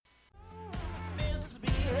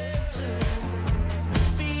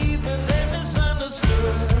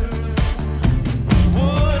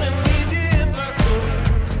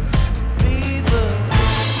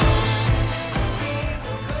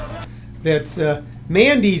that's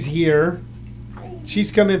Mandy's here.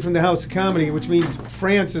 She's come in from the House of Comedy, which means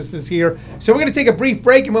Francis is here. So we're going to take a brief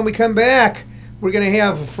break, and when we come back, we're going to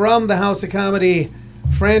have from the House of Comedy,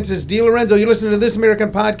 Francis DiLorenzo. You're listening to This American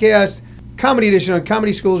Podcast, Comedy Edition on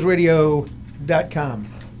ComedySchoolsRadio.com.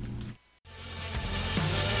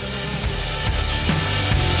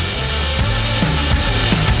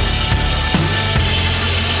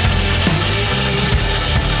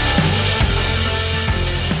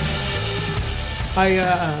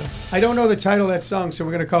 I don't know the title of that song, so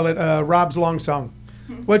we're going to call it Rob's Long Song.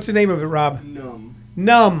 What's the name of it, Rob?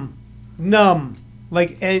 Numb.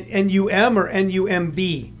 Like N-U-M or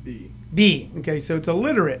N-U-M-B? B. Okay, so it's a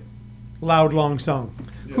literate, loud, long song.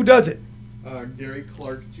 Yep. Who does it? Gary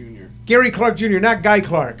Clark Jr. Gary Clark Jr., not Guy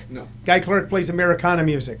Clark. No. Guy Clark plays Americana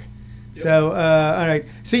music. Yep. So, all right.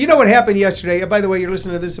 So you know what happened yesterday. By the way, you're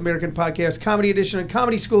listening to This American Podcast, Comedy Edition on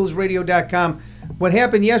ComedySchoolsRadio.com. What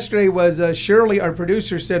happened yesterday was Shirley, our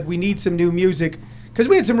producer, said we need some new music because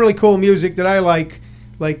we had some really cool music that I like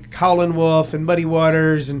Howlin' Wolf and Muddy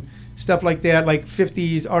Waters and stuff like that, like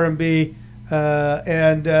 50s R&B,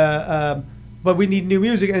 but we need new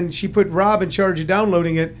music. And she put Rob in charge of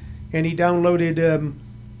downloading it, and he downloaded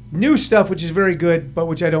new stuff, which is very good, but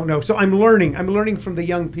which I don't know. So I'm learning from the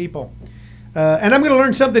young people, and I'm going to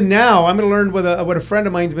learn something now. I'm going to learn what a friend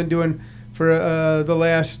of mine's been doing for the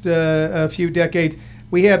last few decades.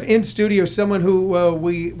 We have in studio someone who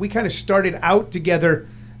we kind of started out together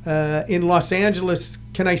in Los Angeles.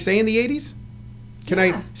 Can I say in the 80s?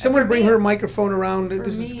 Someone bring her microphone around?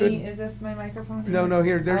 This is good. Is this my microphone? No,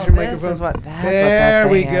 here. There's your microphone. This is what that there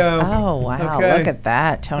thing we go. Is. Oh, wow. Okay. Look at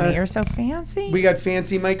that. Tony, you're so fancy. We got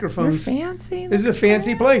fancy microphones. You're fancy. This is a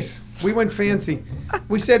fancy place. We went fancy.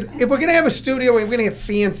 We said, if we're going to have a studio, we're going to get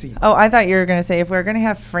fancy. Oh, I thought you were going to say, if we're going to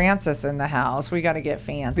have Francis in the house, we got to get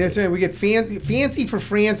fancy. That's right. We get fancy for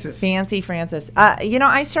Francis. Fancy Francis.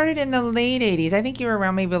 I started in the late 80s. I think you were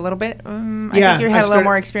around maybe a little bit. I think you had a little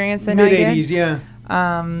more experience than I did. Mid-80s, yeah.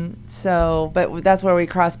 But that's where we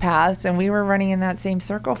crossed paths, and we were running in that same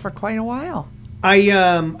circle for quite a while.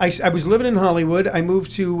 I was living in Hollywood. I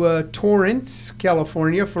moved to Torrance,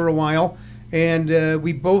 California for a while, and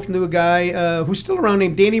we both knew a guy who's still around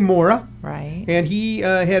named Danny Mora. Right. And he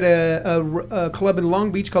had a club in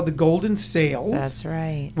Long Beach called the Golden Sails. That's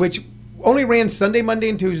right. Which only ran Sunday, Monday,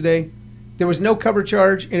 and Tuesday. There was no cover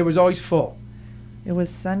charge, and it was always full. It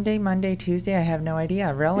was Sunday, Monday, Tuesday. I have no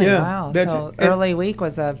idea. Really? Yeah, Wow. So early week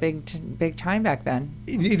was a big time back then.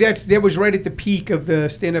 That was right at the peak of the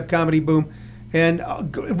stand-up comedy boom. And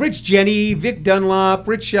Rich Jenny, Vic Dunlop,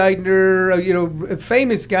 Rich Scheidner,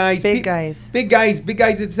 famous guys. Big guys at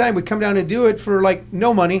the time would come down and do it for like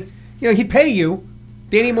no money. He'd pay you.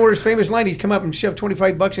 Danny Moore's famous line, he'd come up and shove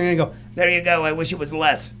 $25 in and go, "There you go, I wish it was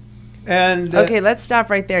less." And okay, let's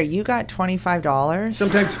stop right there. You got $25?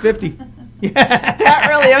 Sometimes 50. That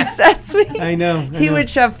really upsets me. I know. He would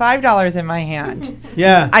shove $5 in my hand.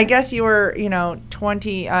 Yeah. I guess you were,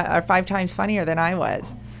 20 or 5 times funnier than I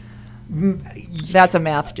was. That's a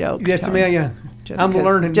math joke. That's a math, yeah. I'm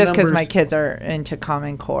learning just because numbers. my kids are into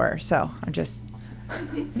Common Core, so I'm just.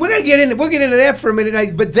 We'll get into that for a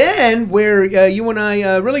minute. But then, where you and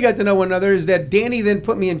I really got to know one another is that Danny then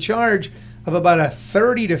put me in charge of about a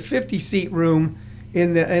 30 to 50 seat room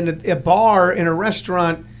in a bar in a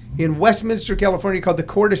restaurant in Westminster, California, called the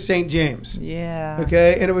Court of St. James. Yeah.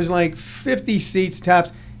 Okay, and it was like 50 seats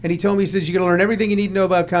tops. And he told me, he says, you're going to learn everything you need to know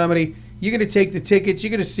about comedy. You're going to take the tickets. You're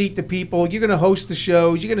going to seat the people. You're going to host the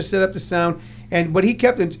shows. You're going to set up the sound. And what he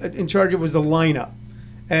kept in charge of was the lineup.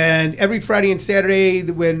 And every Friday and Saturday,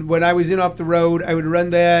 when I was in off the road, I would run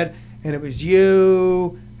that. And it was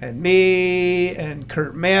you and me and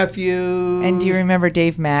Kurt Matthews. And do you remember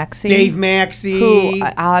Dave Maxey? Dave Maxey. Who,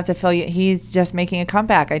 I'll have to fill you, he's just making a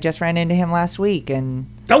comeback. I just ran into him last week. And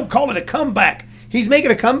don't call it a comeback. He's making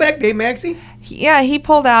a comeback, Dave Maxey? He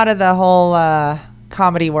pulled out of the whole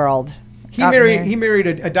comedy world. He married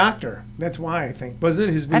a doctor. That's why, I think. Wasn't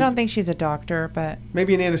it? I don't think she's a doctor, but...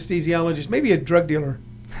 Maybe an anesthesiologist. Maybe a drug dealer.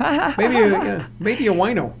 maybe a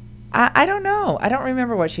wino. I don't know. I don't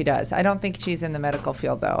remember what she does. I don't think she's in the medical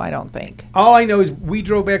field, though. I don't think. All I know is we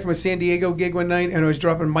drove back from a San Diego gig one night, and I was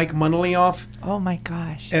dropping Mike Munnelly off. Oh, my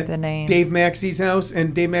gosh. At the names. Dave Maxey's house,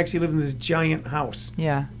 and Dave Maxey lived in this giant house.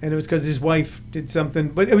 Yeah. And it was because his wife did something.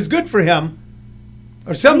 But it was good for him.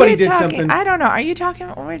 Or somebody did something. I don't know. Are we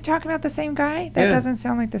talking about the same guy? That doesn't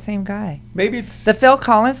sound like the same guy. Maybe it's... The Phil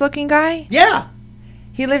Collins looking guy? Yeah.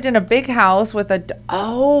 He lived in a big house with a...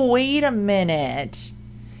 Oh, wait a minute.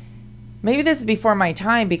 Maybe this is before my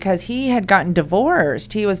time because he had gotten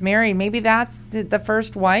divorced. He was married. Maybe that's the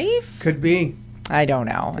first wife? Could be. I don't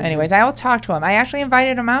know. Anyways, I'll talk to him. I actually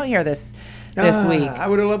invited him out here this week. I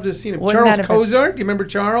would have loved to have seen him. Wouldn't Charles that have been- Cozart, do you remember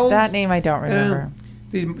Charles? That name I don't remember.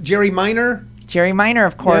 Jerry Minor. Jerry Minor,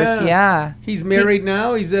 of course. Yeah. He's married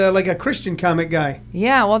now. He's like a Christian comic guy.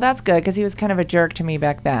 Yeah, well, that's good because he was kind of a jerk to me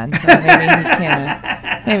back then. So maybe he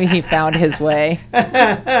can. Maybe he found his way.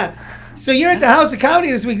 So you're at the House of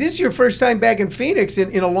Comedy this week. This is your first time back in Phoenix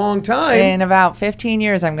in a long time. In about 15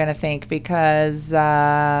 years, I'm going to think, because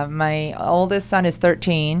my oldest son is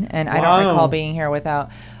 13, and I don't recall being here without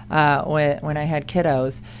when I had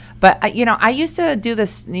kiddos. But, I used to do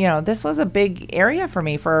this, this was a big area for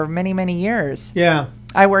me for many, many years. Yeah.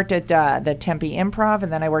 I worked at the Tempe Improv,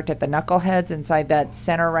 and then I worked at the Knuckleheads inside that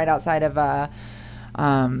center right outside of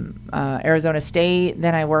Arizona State.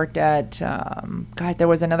 Then I worked at, there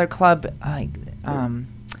was another club.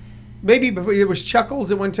 Maybe before there was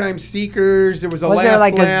Chuckles at one time, Seekers. There was a Was Last there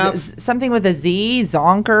like Laugh. something with a Z,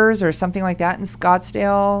 Zonkers or something like that in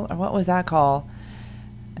Scottsdale? Or what was that called?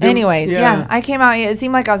 Anyways, yeah, I came out. It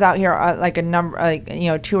seemed like I was out here like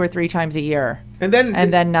 2 or 3 times a year. And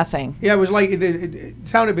then Nothing. Yeah, it was like the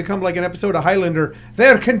town had become like an episode of Highlander.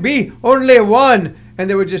 There can be only one, and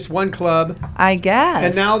there was just one club. I guess.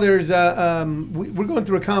 And now there's we're going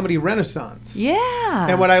through a comedy renaissance. Yeah.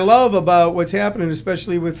 And what I love about what's happening,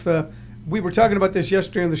 especially with we were talking about this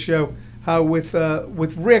yesterday on the show, how with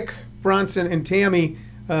Rick Bronson and Tammy,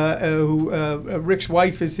 who Rick's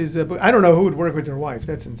wife is his. I don't know who would work with their wife.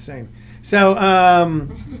 That's insane. So.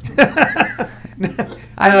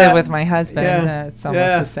 I live with my husband. It's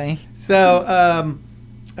almost the same. So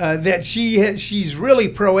that she's really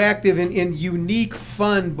proactive in unique,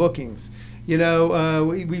 fun bookings.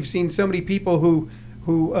 We've seen so many people who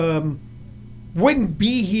wouldn't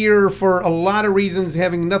be here for a lot of reasons,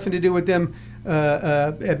 having nothing to do with them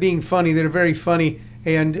being funny. That are very funny,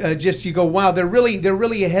 and just you go, wow, they're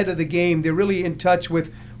really ahead of the game. They're really in touch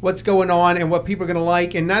with what's going on and what people are going to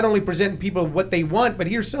like, and not only presenting people what they want, but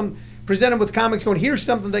present them with comics going, here's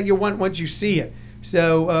something that you want once you see it.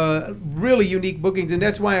 So really unique bookings, and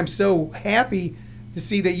that's why I'm so happy to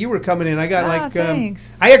see that you were coming in. I got thanks.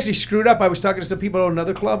 I actually screwed up. I was talking to some people at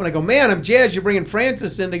another club, and I go, man, I'm jazzed you're bringing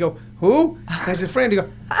Francis in. They go, who? And I said, Fran. They go,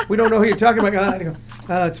 we don't know who you're talking about. They go,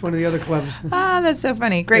 it's one of the other clubs. That's so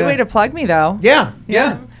funny. Great way to plug me, though. Yeah.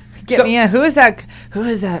 Get me in. Who is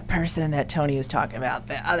that person that Tony was talking about?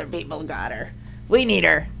 The other people got her. We need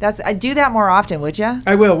her. I do that more often, would you?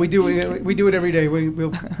 I will. We do it every day.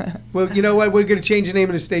 Well, you know what? We're going to change the name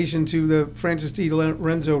of the station to the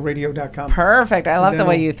FrancisDiLorenzoRadio.com. Perfect. I love the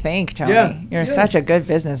way you think, Tony. Yeah. You're such a good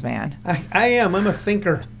businessman. I am. I'm a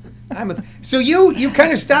thinker. So you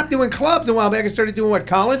kind of stopped doing clubs a while back and started doing what,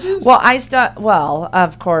 colleges? Well,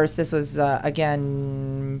 of course, this was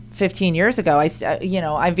again 15 years ago.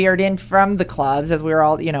 I veered in from the clubs as we were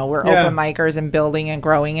all, we're open micers and building and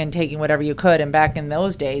growing and taking whatever you could. And back in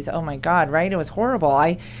those days, oh my God, right? It was horrible.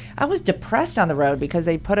 I was depressed on the road because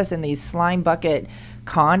they put us in these slime bucket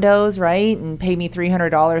condos, right? And paid me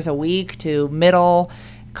 $300 a week to middle.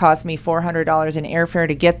 Cost me $400 in airfare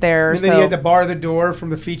to get there. And then you had to bar the door from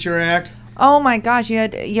the feature act. Oh my gosh,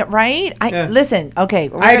 right? Listen, okay,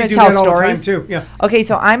 we're I going had to to do tell that all the stories. time too. Yeah. Okay,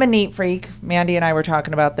 so I'm a neat freak. Mandy and I were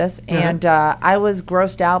talking about this, and I was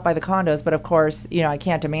grossed out by the condos, but of course, I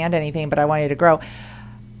can't demand anything, but I wanted to grow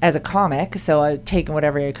as a comic, so I was taking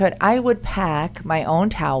whatever I could. I would pack my own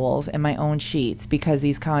towels and my own sheets because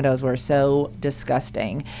these condos were so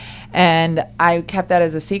disgusting. And I kept that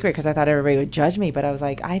as a secret because I thought everybody would judge me, but I was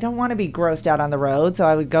like, I don't want to be grossed out on the road, so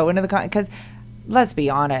I would go into the because let's be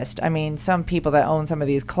honest, I mean, some people that own some of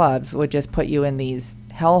these clubs would just put you in these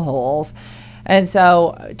hellholes. And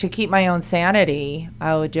so to keep my own sanity,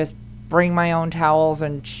 I would just bring my own towels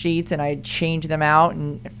and sheets, and I'd change them out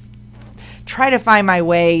and try to find my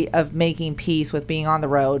way of making peace with being on the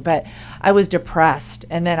road. But I was depressed,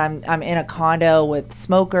 and then I'm in a condo with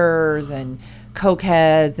smokers and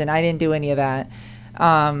cokeheads, and I didn't do any of that.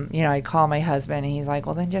 I'd call my husband, and he's like,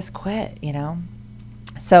 well, then just quit,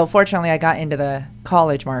 So fortunately, I got into the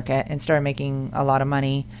college market and started making a lot of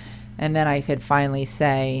money, and then I could finally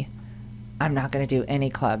say, I'm not going to do any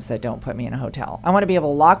clubs that don't put me in a hotel. I want to be able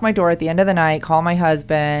to lock my door at the end of the night, call my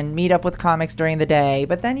husband, meet up with comics during the day.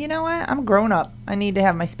 But then, you know what? I'm grown up. I need to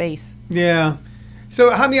have my space. Yeah. So,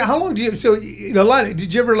 how long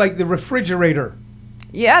did you ever like the refrigerator?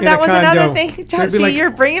 Yeah, that was another thing. See, you're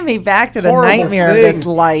bringing me back to the nightmare of this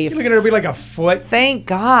life. You're looking at her be like a foot. Thank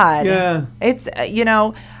God. Yeah. It's,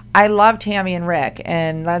 I love Tammy and Rick,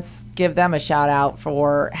 and let's give them a shout out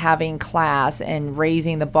for having class and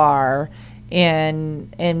raising the bar in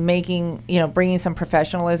making, bringing some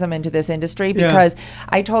professionalism into this industry, Yeah. because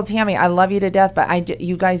I told Tammy, I love you to death, but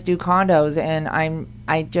you guys do condos, and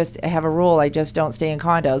I just have a rule. I just don't stay in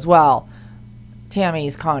condos. Well,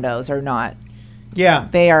 Tammy's condos are not. Yeah.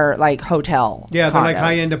 They are like hotel. Yeah, they're like condos.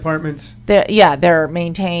 high-end apartments. They're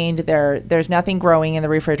maintained. There's nothing growing in the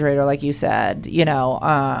refrigerator, like you said.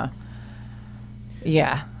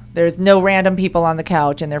 Yeah. There's no random people on the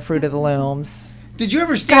couch and they're Fruit of the Looms. Did you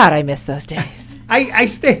ever stay? God, I miss those days. I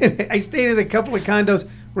stayed in a couple of condos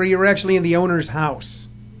where you were actually in the owner's house.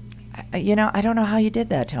 I don't know how you did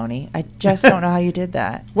that, Tony. I just don't know how you did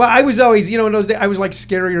that. Well, I was always, in those days, I was like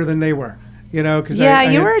scarier than they were, because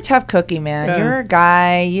You were a tough cookie, man. Yeah. You're a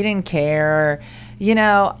guy. You didn't care.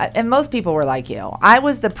 And most people were like you. I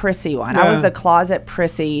was the prissy one. I was Yeah. the closet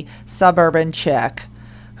prissy suburban chick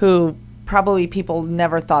who probably people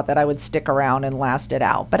never thought that I would stick around and last it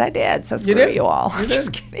out. But I did, so screw did? you all. You did?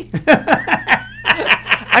 Just kidding.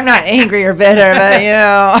 I'm not angry or bitter, but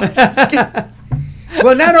just kidding.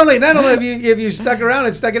 Well, not only have you stuck around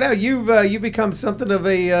and stuck it out, you've become something of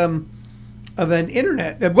an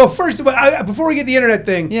internet. Well, first of all, before we get to the internet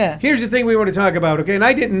thing, Yeah. here's the thing we want to talk about, okay? And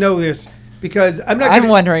I didn't know this because I'm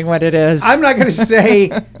wondering what it is. I'm not going to say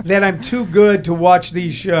that I'm too good to watch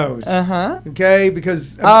these shows. Uh-huh. Okay,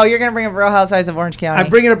 because Oh, you're going to bring up Real Housewives of Orange County? I'm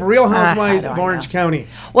bringing up Real Housewives how of do I Orange know? County.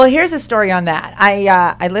 Well, here's a story on that.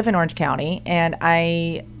 I live in Orange County, and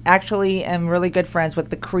I actually am really good friends with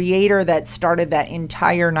the creator that started that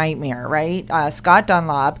entire nightmare, right? Scott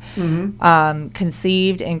Dunlop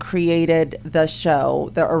conceived and created the show,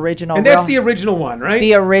 the original. And that's the original one, right?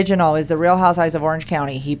 The original is the Real Housewives of Orange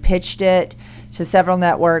County. He pitched it to several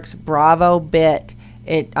networks. Bravo bit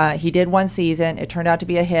it. He did one season. It turned out to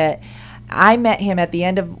be a hit. I met him at the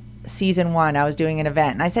end of season 1. I was doing an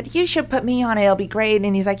event, and I said, you should put me on it. It'll be great.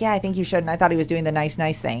 And he's like, yeah, I think you should. And I thought he was doing the nice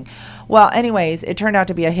thing. Well, anyways, it turned out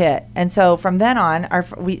to be a hit. And so from then on,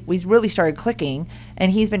 we really started clicking,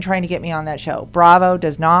 and he's been trying to get me on that show. Bravo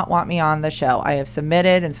does not want me on the show. I have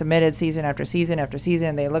submitted season after season after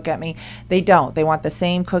season. They look at me. They don't. They want the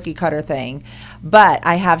same cookie cutter thing. But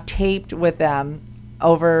I have taped with them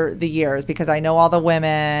over the years because I know all the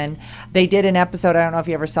women. They did an episode, I don't know if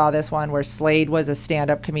you ever saw this one, where Slade was a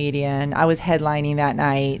stand-up comedian. I was headlining that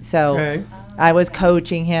night, so Okay. I was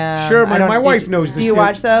coaching him. Sure, I don't- my wife did- knows this. Do you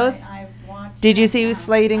watch those? I've watched Did you that. see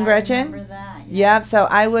Slade and I Gretchen? remember that. Yeah. Yep, so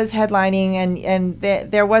I was headlining, and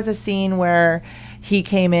there was a scene where he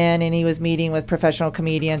came in and he was meeting with professional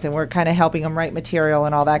comedians, and we're kind of helping him write material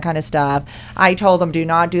and all that kind of stuff. I told him, do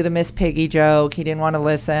not do the Miss Piggy joke. He didn't want to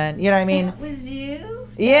listen. You know what I mean? That was you?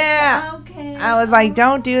 Yeah. Okay. I was like,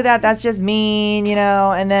 don't do that. That's just mean,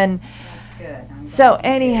 and then, That's good. I'm so glad you did.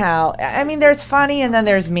 anyhow, I mean, there's funny and then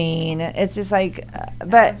there's mean. It's just like, That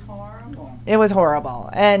but was horrible. it was horrible.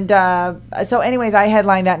 And so anyways, I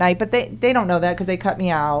headlined that night, but they don't know that because they cut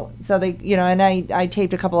me out. So they, and I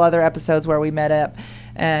taped a couple other episodes where we met up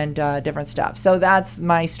and different stuff. So that's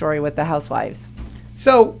my story with the Housewives.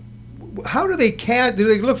 So, how do they do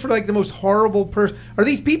they look for like the most horrible person? Are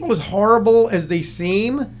these people as horrible as they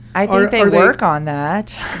seem? I Or think they are work on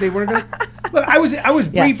that. They weren't. Look, I was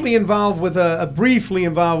Yeah. briefly involved with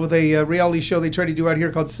a reality show they tried to do out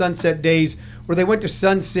here called Sunset Days, where they went to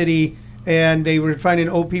Sun City and they were finding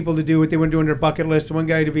old people to do what they want to do on their bucket list. One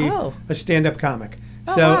guy to be Oh. a stand-up comic.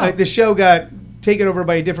 Oh, So wow. the show got taken over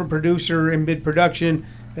by a different producer in mid-production.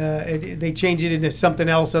 They changed it into something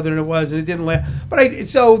else other than it was, and it didn't last. But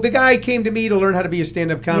so the guy came to me to learn how to be a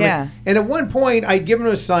stand-up comic. Yeah. And at one point, I'd given him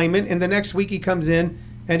an assignment, and the next week he comes in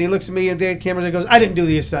and he looks at me and Dad cameras and goes, "I didn't do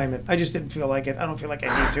the assignment. I just didn't feel like it. I don't feel like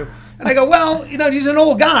I need to." And I go, "Well, he's an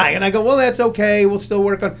old guy." And I go, "Well, that's okay. We'll still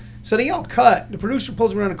work on." So they all cut. The producer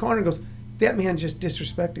pulls me around the corner and goes, "That man just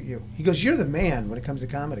disrespected you." He goes, "You're the man when it comes to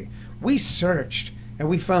comedy. We searched." And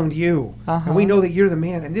we found you, and we know that you're the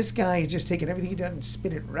man. And this guy is just taking everything he does and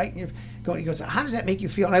spit it right in your. He goes, "How does that make you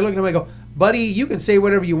feel?" And I look at him and I go, "Buddy, you can say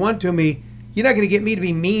whatever you want to me. You're not going to get me to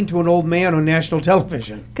be mean to an old man on national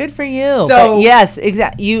television." Good for you. So- But yes,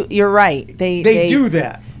 exactly. You're right. They do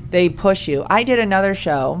that. They push you. I did another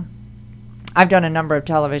show. I've done a number of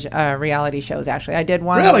television reality shows. Actually, I did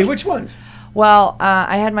one. Really? Which ones? Well,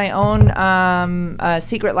 I had my own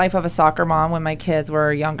Secret Life of a Soccer Mom when my kids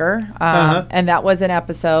were younger, and that was an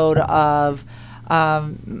episode of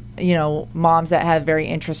moms that had very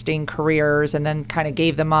interesting careers and then kind of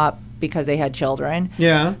gave them up because they had children.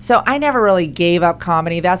 Yeah. So I never really gave up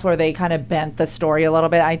comedy. That's where they kind of bent the story a little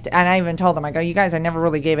bit. I even told them, I go, you guys, I never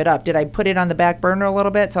really gave it up. Did I put it on the back burner a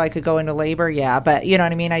little bit so I could go into labor? Yeah, but you know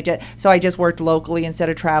what I mean? I just worked locally instead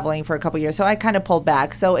of traveling for a couple years. So I kind of pulled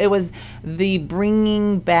back. So it was the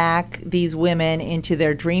bringing back these women into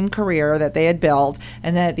their dream career that they had built.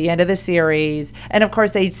 And then at the end of the series, and of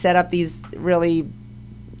course they'd set up these really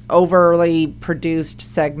overly produced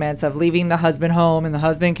segments of leaving the husband home and the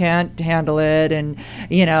husband can't handle it, and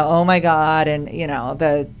oh my god, and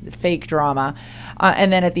the fake drama,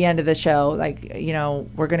 and then at the end of the show, like,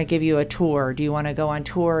 we're going to give you a tour. Do you want to go on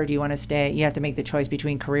tour, or do you want to stay? You have to make the choice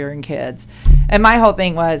between career and kids. And my whole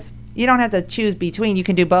thing was, you don't have to choose between, you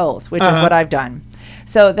can do both, which is what I've done.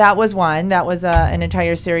 So that was one. That was an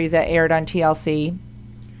entire series that aired on TLC.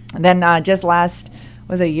 And then just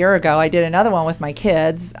was a year ago, I did another one with my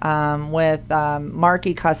kids, with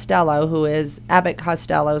Marky Costello, who is Abbott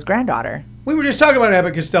Costello's granddaughter. We were just talking about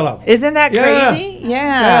Abbott Costello. Isn't that Yeah. crazy?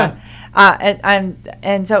 Yeah.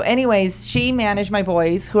 And so anyways, she managed my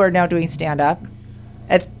boys, who are now doing stand-up.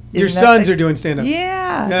 Your sons are doing stand-up.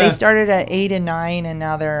 Yeah. Yeah. They started at 8 and 9, and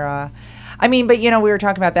now they're... but we were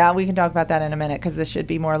talking about that. We can talk about that in a minute, because this should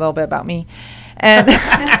be more a little bit about me. And...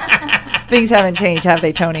 Things haven't changed, have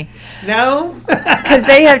they, Tony? No. Because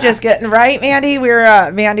they have just gotten right, Mandy.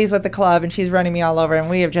 Mandy's with the club, and she's running me all over, and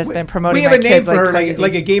we have just been promoting. We have my a name kids for her, crazy.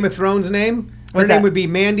 like a Game of Thrones name. Her What's name that? would be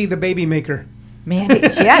Mandy the Baby Maker. Mandy,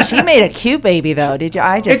 yeah, she made a cute baby though. Did you?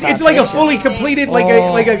 It's like a fully completed, like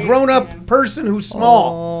a grown up person who's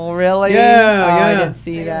small. Oh, really? Yeah, oh, I yeah. didn't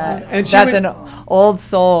see that. And she That's would- an old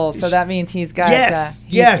soul, so that means he's got. Yes,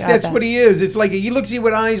 that's what he is. It's like he looks at you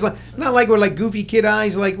with eyes like not like with like goofy kid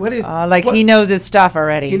eyes, like what is? He knows his stuff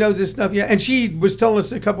already. He knows his stuff, yeah. And she was telling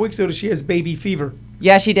us a couple weeks ago that she has baby fever.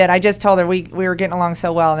 Yeah, she did. I just told her we were getting along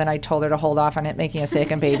so well, and then I told her to hold off on it making a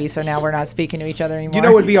second baby. So now we're not speaking to each other anymore. You know,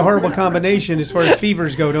 it would be a horrible combination as far as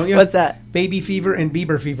fevers go, don't you? What's that? Baby fever and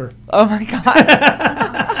Bieber fever. Oh my god.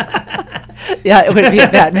 Yeah, it would be a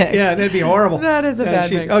bad mix. Yeah, that'd be horrible. That is a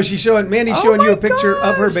bad mix. Oh, she's showing Mandy's Oh showing you my a picture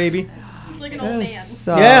of her gosh. baby. He's like an old man.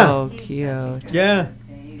 So Yeah. cute. Yeah.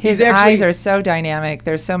 His He's actually eyes are so dynamic.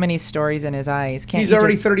 There's so many stories in his eyes. Can't he's you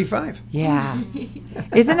already just- 35. Yeah.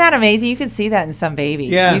 Isn't that amazing? You can see that in some babies.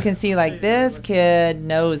 Yeah. You can see like this kid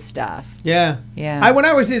knows stuff. Yeah. Yeah. When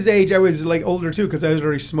I was his age, I was like older too because I was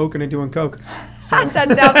already smoking and doing coke. So. That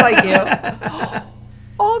sounds like you.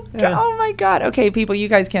 Yeah. Oh my God. Okay, people, you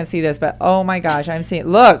guys can't see this, but oh my gosh, I'm seeing.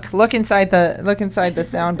 Look inside the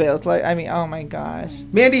sound booth. Oh my gosh.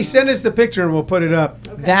 Mandy, send us the picture and we'll put it up.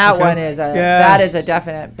 That Okay. one is Yeah. that is a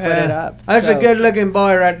definite put it up. That's So- a good-looking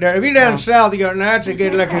boy right there. If you're down south, you go, that's a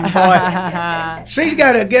good-looking boy. She's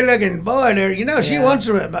got a good-looking boy there. You know, she Yeah. wants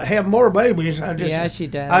to have more babies. Yeah, she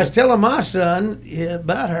does. I was telling my son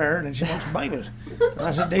about her, and she wants babies.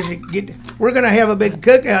 I said they should get. We're gonna have a big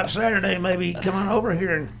cookout Saturday. Maybe come on over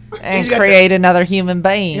here and And she's got create another human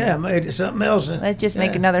being. yeah, maybe something else. Let's just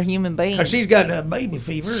make another human being. 'Cause she's got a baby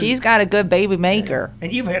fever. She's got a good baby maker.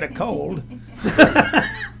 and you've had a cold.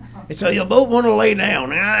 And so you both want to lay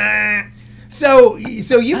down. So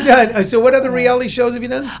you've done. So what other reality shows have you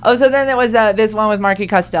done? Oh, so then there was this one with Marky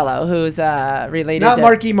Costello, who's related. Not to,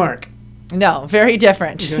 Marky Mark. No, very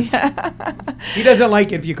different. He doesn't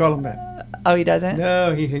like it if you call him that. Oh, he doesn't.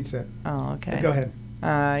 No, he hates that. Oh, okay. Go ahead.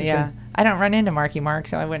 Yeah. I don't run into Marky Mark,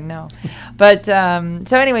 so I wouldn't know. But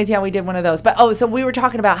so anyways, yeah, we did one of those. But so we were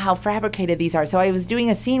talking about how fabricated these are. So I was doing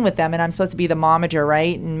a scene with them, and I'm supposed to be the momager,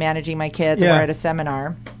 right, and managing my kids. And Yeah. we're at a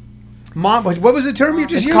seminar. What was the term you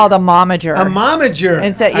just It's used? called a momager. A momager.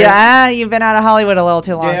 And so, yeah, you've been out of Hollywood a little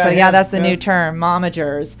too long. Yeah, So, yeah, yeah, that's the yeah. new term,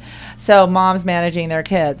 momagers. So, moms managing their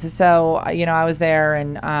kids. So, I was there,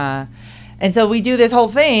 and so we do this whole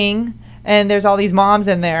thing, and there's all these moms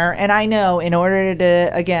in there. And I know in order to,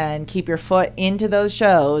 again, keep your foot into those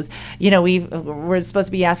shows, we're supposed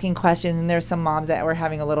to be asking questions, and there's some moms that were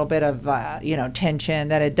having a little bit of, tension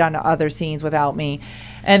that had done other scenes without me.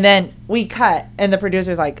 And then we cut, and the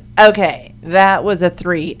producer's like, okay, that was a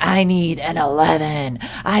 3. I need an 11.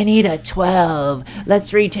 I need a 12.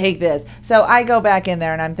 Let's retake this. So I go back in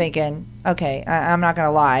there, and I'm thinking, okay, I'm not going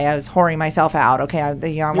to lie. I was whoring myself out. Okay, I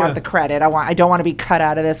Yeah. want the credit. I don't want to be cut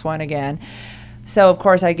out of this one again. So, of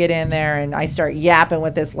course, I get in there, and I start yapping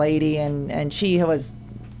with this lady, and she was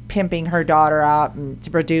pimping her daughter out and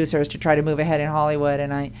to producers to try to move ahead in Hollywood.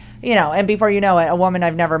 And and before you know it, a woman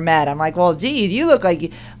I've never met, I'm like, well, geez, you look like you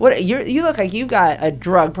look like you got a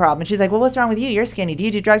drug problem. And she's like, well, what's wrong with you? You're skinny. Do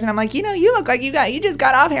you do drugs? And I'm like, you look like you just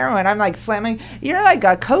got off heroin. I'm like slamming. You're like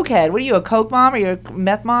a cokehead. What are you, a coke mom or you're a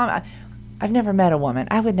meth mom? I've never met a woman.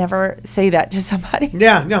 I would never say that to somebody.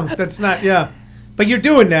 Yeah, no, that's not. Yeah. But you're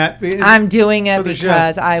doing that. I'm doing it For the show.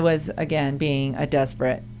 because I was, again, being a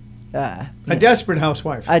desperate a desperate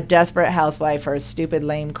housewife. a desperate housewife for a stupid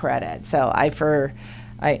lame credit. So I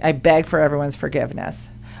beg for everyone's forgiveness.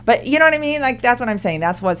 But you know what I mean? Like, that's what I'm saying.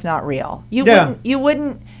 That's what's not real. Yeah. You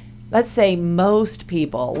wouldn't, let's say most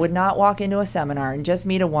people would not walk into a seminar and just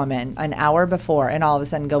meet a woman an hour before and all of a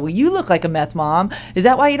sudden go, well, you look like a meth mom. Is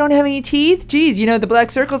that why you don't have any teeth? Geez, the black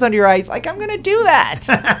circles under your eyes. Like, I'm going to do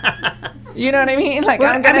that. You know what I mean? Like,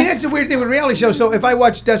 Well, I'm gonna, that's the weird thing with reality shows. So if I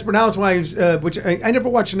watch Desperate Housewives, which I never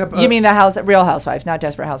watched enough. you mean the Real Housewives, not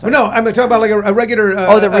Desperate Housewives? No, I'm talking about like a regular, the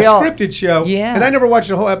a real- scripted show. Yeah. And I never watched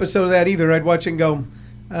a whole episode of that either. I'd watch it and go,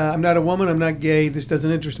 I'm not a woman, I'm not gay, this doesn't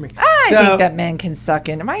interest me. I So- think that men can suck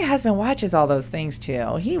in. My husband watches all those things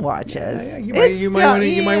too. He watches. Yeah, you It's might still- want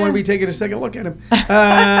to be yeah. taking a second look at him.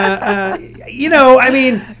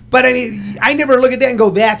 I never look at that and go,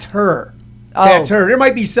 that's her. Oh. That's her. There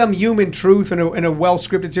might be some human truth in a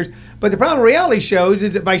well-scripted series. But the problem with reality shows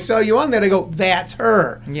is if I saw you on that, I go, that's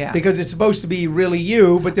her. Yeah. Because it's supposed to be really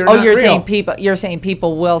you, but they're Oh, not you're real. saying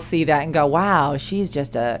people will see that and go, "Wow, she's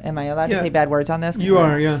just a." Am I allowed to Yeah. say bad words on this? 'Cause You we're-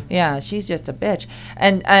 are, yeah. Yeah, she's just a bitch,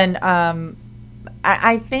 and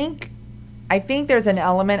I think there's an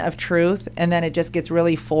element of truth, and then it just gets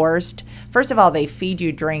really forced. First of all, they feed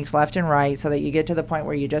you drinks left and right so that you get to the point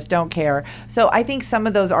where you just don't care. So I think some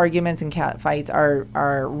of those arguments and cat fights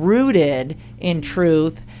are rooted in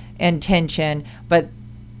truth and tension, but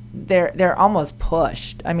they're almost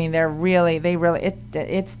pushed. I mean,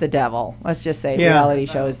 it's the devil. Let's just say Yeah. reality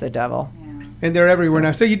show is the devil. Yeah. And they're everywhere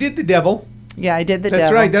now. So you did The Devil. Yeah, I did the That's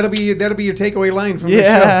devil. right. That'll be your takeaway line from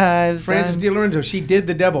Yeah, the show. I've Frances done Di Lorenzo. She did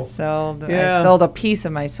The Devil. Sold. Yeah. I sold a piece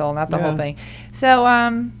of my soul, not the Yeah. whole thing. So,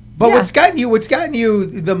 But yeah. what's gotten you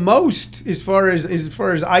the most as far as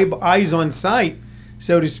eyes on sight,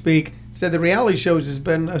 so to speak, said the reality shows has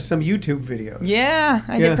been some YouTube videos. Yeah,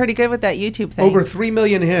 I Yeah. did pretty good with that YouTube thing. Over 3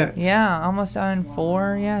 million hits. Yeah, almost on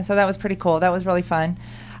 4. Yeah, so that was pretty cool. That was really fun.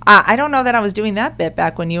 I don't know that I was doing that bit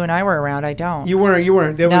back when you and I were around. I don't. You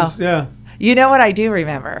weren't. That No. was, yeah. You know what I do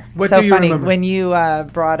remember? What so do you funny remember? when you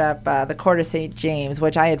brought up the Court of St. James,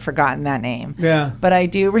 which I had forgotten that name. Yeah. But I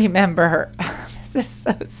do remember. This is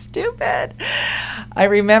so stupid. I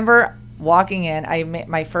remember walking in. I made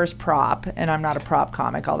my first prop, and I'm not a prop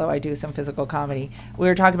comic, although I do some physical comedy. We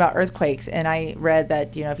were talking about earthquakes, and I read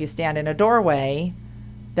that if you stand in a doorway,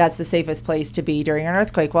 that's the safest place to be during an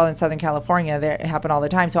earthquake. Well, in Southern California, it happened all the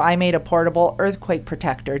time. So I made a portable earthquake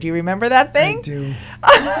protector. Do you remember that thing? I do.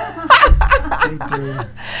 I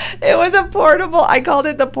do. It was a portable. I called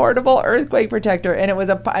it the portable earthquake protector, and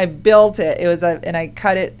I built it. And I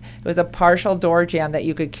cut it. It was a partial door jamb that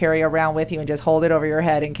you could carry around with you and just hold it over your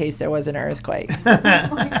head in case there was an earthquake.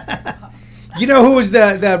 You know who was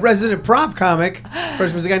the resident prop comic?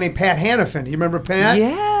 First was a guy named Pat Hannafin. You remember Pat?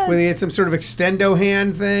 Yes. Where he had some sort of extendo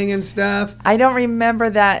hand thing and stuff. I don't remember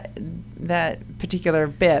that particular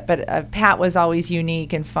bit, but Pat was always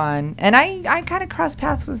unique and fun. And I kind of crossed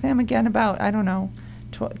paths with him again about, I don't know,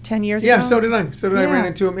 10 years ago. Yeah, so did I. I Yeah. ran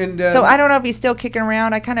into him. And So I don't know if he's still kicking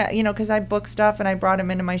around. I kind of, because I book stuff and I brought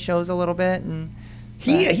him into my shows a little bit. And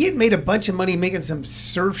he had made a bunch of money making some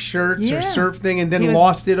surf shirts or Yeah. surf thing, and then He was-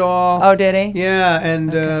 lost it all. Oh, did he? Yeah,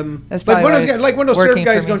 and That's but probably one of why those guys, he's like one of those surf working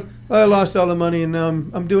for guys, me. going, "Oh, I lost all the money, and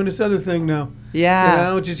I'm doing this other thing now."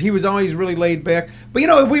 Yeah. He was always really laid back. But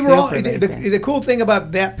we were all Super laid back. the cool thing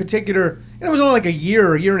about that particular, and it was only like a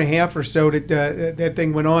year and a half or so that that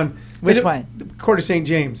thing went on. Which one? The Court of St.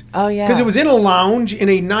 James. Oh, yeah. Because it was in a lounge in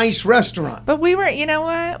a nice restaurant. But we were, you know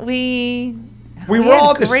what? We We were had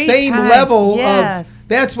all at the great same times. level Yes. of.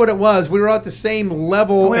 That's what it was. We were all at the same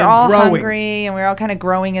level We and were all growing. hungry, and we were all kind of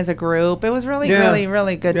growing as a group. It was really, Yeah. really,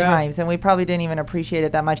 really good Yeah. times, and we probably didn't even appreciate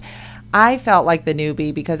it that much. I felt like the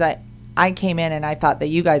newbie because I came in and I thought that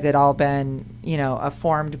you guys had all been, a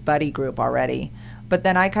formed buddy group already. But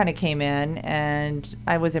then I kind of came in and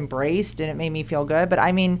I was embraced, and it made me feel good. But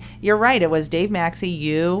I mean, you're right. It was Dave Maxey,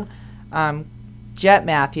 you, Jet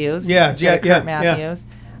Matthews. Yeah, instead of Jet, Kurt yeah, yeah.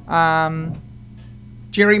 Matthews.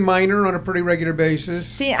 Jerry Minor on a pretty regular basis.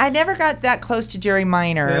 See, I never got that close to Jerry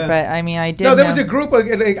Minor, Yeah. but I mean, I did. No, there know- was a group.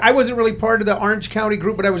 I wasn't really part of the Orange County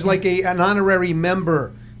group, but I was like an honorary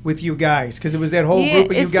member with you guys because it was that whole Yeah, group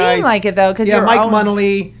of you it guys. seemed like it though, because Yeah, Mike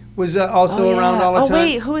Munnelly was also around all the time. Oh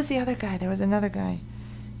wait, who was the other guy? There was another guy.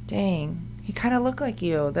 Dang, he kind of looked like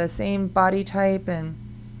you, the same body type, and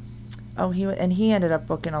he ended up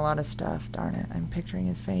booking a lot of stuff. Darn it, I'm picturing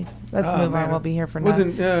his face. Let's Oh, move man, on. We'll be here for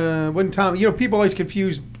now. Wasn't Tom? People always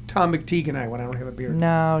confuse Tom McTeague and I when I don't have a beard.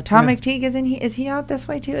 No, Tom Yeah. McTeague isn't he? Is he out this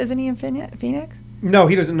way too? Isn't he in Phoenix? No,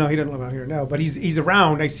 he doesn't. No, he doesn't live out here. No, but he's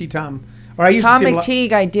around. I see Tom Or I used Tom to see him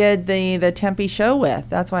McTeague, I did the Tempe show with.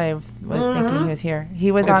 That's why I was thinking he was here.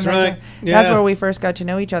 He was That's on right. the. That's Yeah. where we first got to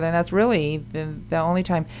know each other, and that's really the only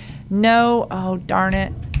time. No, oh darn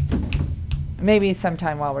it. Maybe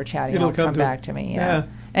sometime while we're chatting, It'll it'll come come to back to me. yeah. Yeah.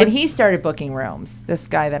 And he started booking rooms. This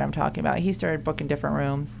guy that I'm talking about, he started booking different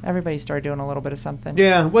rooms. Everybody started doing a little bit of something.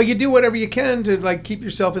 Yeah, well, you do whatever you can to like keep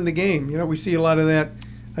yourself in the game. You know, we see a lot of that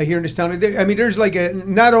here in this town. I mean, there's like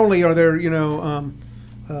not only are there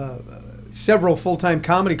several full-time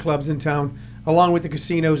comedy clubs in town, along with the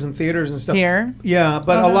casinos and theaters and stuff. Here? Yeah,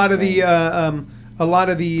 but Oh, a lot that's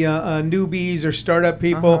of the newbies or startup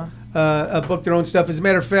people book their own stuff. As a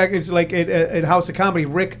matter of fact, it's like at House of Comedy,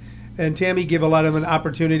 Rick and Tammy give a lot of an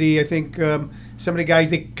opportunity. I think some of the guys,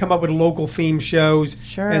 they come up with local theme shows,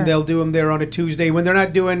 Sure. and they'll do them there on a Tuesday when they're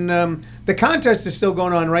not doing. The contest is still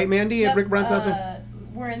going on, right, Mandy? At Rick Brown's house?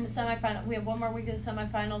 We're in the semifinal. We have one more week of the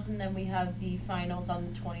semifinals, and then we have the finals on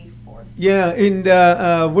the 24th. Yeah, and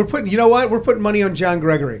we're putting. You know what? We're putting money on John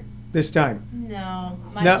Gregory this time. No,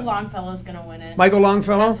 Michael Longfellow's gonna win it. Michael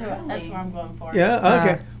Longfellow. That's who I'm going for. Yeah.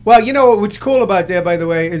 Okay. Well, you know what's cool about that, by the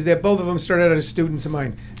way, is that both of them started out as students of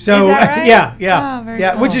mine. So Is that right? yeah, Oh, very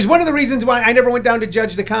yeah. cool. Which is one of the reasons why I never went down to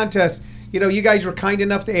judge the contest. You know, you guys were kind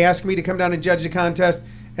enough to ask me to come down and judge the contest,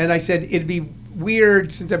 and I said it'd be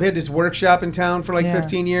weird since I've had this workshop in town for like Yeah.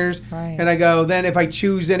 15 years, Right. and I go, then if I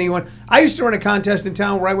choose anyone, I used to run a contest in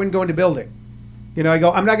town where I wouldn't go in the building. You know, I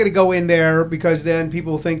go, I'm not going to go in there because then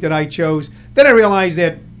people will think that I chose. Then I realized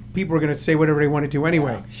that people were going to say whatever they wanted to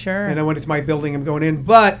anyway. Sure. And then when it's my building, I'm going in.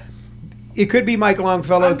 But it could be Mike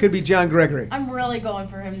Longfellow. It could be John Gregory. I'm really going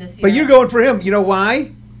for him this year. But you're going for him. You know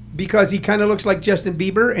why? Because he kind of looks like Justin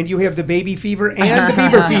Bieber, and you have the baby fever and the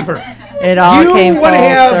Bieber fever. It all You came full wanna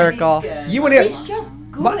have- circle. You would have. He's just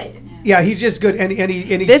good. Yeah, he's just good, and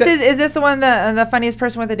he. This is this the one the funniest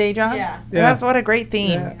person with a day job? Yeah. Yeah. That's what a great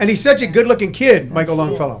theme. Yeah. And he's such a good-looking kid, Michael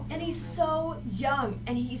Longfellow. And he's so young,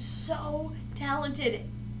 and he's so talented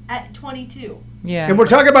at 22. Yeah. And we're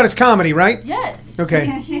talking about his comedy, right? Yes. Okay.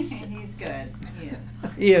 He's good.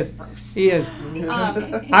 He is. He is.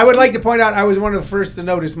 Um, I would like to point out I was one of the first to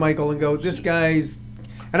notice Michael and go, this guy's.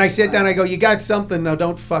 And I sat down. I go, you got something. Now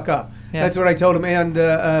don't fuck up. Yeah. That's what I told him.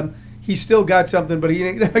 And he still got something, but he.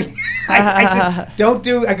 I said, don't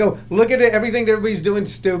do. I go, look at it. Everything that everybody's doing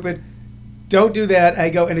stupid. Don't do that. I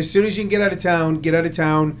go, and as soon as you can get out of town, get out of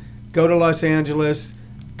town. Go to Los Angeles.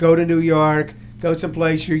 Go to New York. Go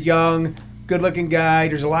someplace. You're young, good-looking guy.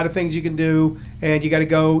 There's a lot of things you can do, and you got to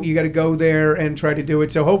go. You got to go there and try to do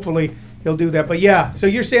it. So hopefully he'll do that. But yeah. So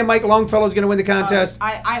you're saying Mike Longfellow's going to win the contest?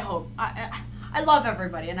 I hope. I love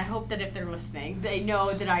everybody, and I hope that if they're listening, they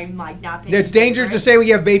know that I'm like not paying. It's dangerous to say when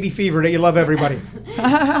you have baby fever that you love everybody. No,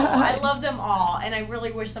 I love them all, and I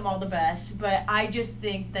really wish them all the best. But I just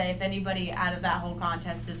think that if anybody out of that whole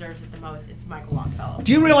contest deserves it the most, it's Michael Longfellow.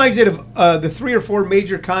 Do you realize that of the 3 or 4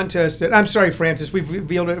 major contests that I'm sorry, Francis, we've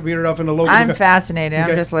veered off in the local. I'm fascinated.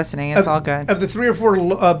 Okay. I'm just listening. It's all good. Of the 3 or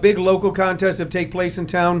 4 big local contests that take place in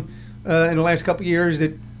town in the last couple of years,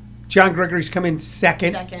 that John Gregory's come in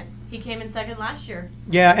second. Second, he came in second last year.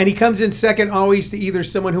 Yeah, and he comes in second always to either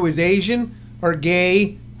someone who is Asian or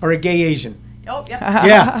gay or a gay Asian. Oh, yep.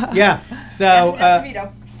 Yeah. So Anthony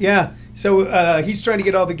DeVito. yeah. So he's trying to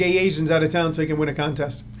get all the gay Asians out of town so he can win a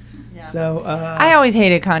contest. Yeah. So I always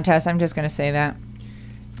hated contests. I'm just going to say that.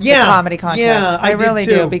 yeah, The comedy contest. Yeah, I did really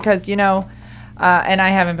too. do because and I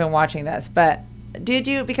haven't been watching this, but did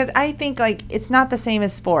you? Because I think like it's not the same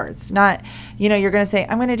as sports. Not you're going to say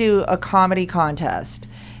I'm going to do a comedy contest,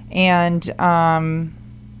 and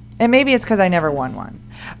maybe it's because I never won one.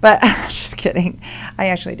 But just kidding. I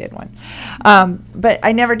actually did one. But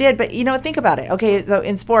I never did. But, think about it. Okay, so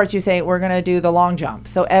in sports, you say we're going to do the long jump.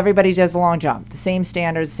 So everybody does the long jump, the same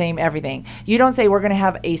standards, same everything. You don't say we're going to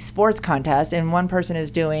have a sports contest and one person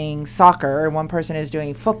is doing soccer and one person is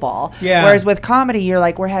doing football. Yeah. Whereas with comedy, you're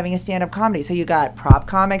like, we're having a stand-up comedy. So you got prop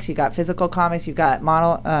comics, you got physical comics, you got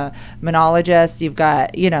monologists, you've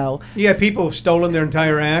got, You got people who've stolen their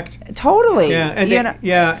entire act. Totally. Yeah, and You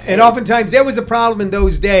and oftentimes that was a problem in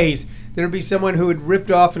those days. There'd be someone who had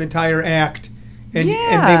ripped off an entire act, and they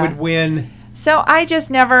Yeah. would win. So I just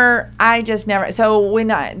never. So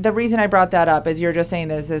the reason I brought that up is you're just saying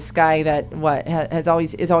there's this guy that is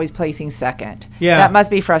always placing second. Yeah. That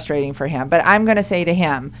must be frustrating for him. But I'm going to say to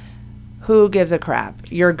him, who gives a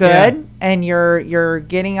crap? You're good, Yeah. and you're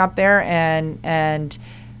getting up there, and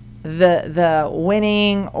the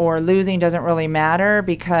winning or losing doesn't really matter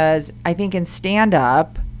because I think in stand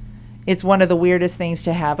up. It's one of the weirdest things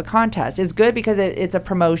to have a contest. It's good because it's a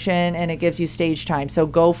promotion and it gives you stage time. So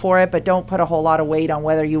go for it, but don't put a whole lot of weight on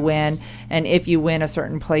whether you win and if you win a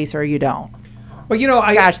certain place or you don't. Well, you know,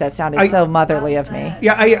 Gosh, that sounded so motherly of me.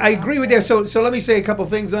 Yeah, I agree with that. So let me say a couple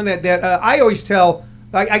things on that. That I always tell.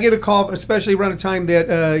 I get a call, especially around the time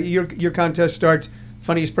that your contest starts.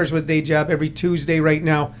 Funniest person with a day job every Tuesday right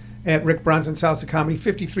now at Rick Bronson's House of Comedy,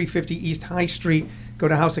 5350 East High Street. Go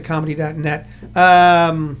to houseofcomedy.net.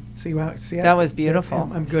 See, That was beautiful.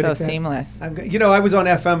 I'm good So at that. seamless. I was on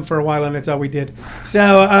FM for a while, and that's all we did.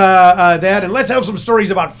 So that, and let's have some stories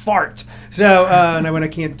about fart. So, and I went, I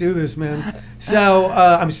can't do this, man. So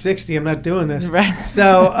I'm 60. I'm not doing this. Right.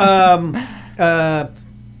 So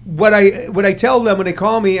what I tell them when they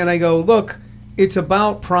call me, and I go, look, it's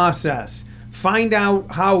about process. Find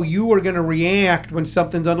out how you are going to react when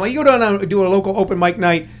something's on. Like you go down and do a local open mic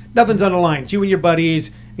night, nothing's on the line. It's you and your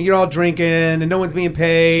buddies, and you're all drinking, and no one's being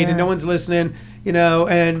paid, and no one's listening,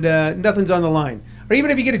 and nothing's on the line. Or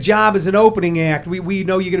even if you get a job as an opening act, we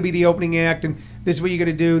know you're going to be the opening act, and this is what you're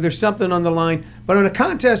going to do. There's something on the line. But on a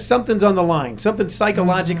contest, something's on the line. Something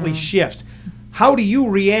psychologically shifts. How do you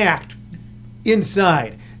react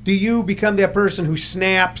inside? Do you become that person who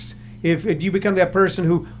snaps? If you become that person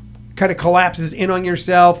who kind of collapses in on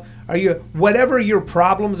yourself? Are you, whatever your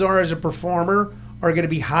problems are as a performer are going to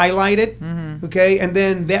be highlighted, okay? And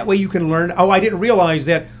then that way you can learn, I didn't realize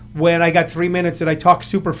that when I got 3 minutes that I talk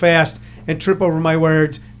super fast and trip over my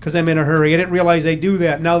words because I'm in a hurry. I didn't realize I do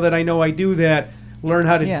that. Now that I know I do that, learn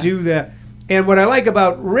how to do that. And what I like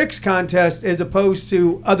about Rick's contest as opposed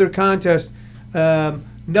to other contests,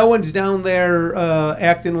 no one's down there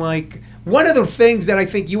acting like... One of the things that I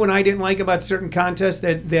think you and I didn't like about certain contests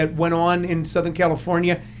that went on in Southern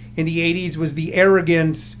California in the 80s was the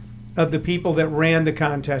arrogance of the people that ran the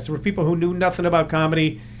contest. There were people who knew nothing about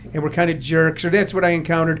comedy and were kind of jerks, or that's what I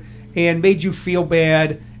encountered, and made you feel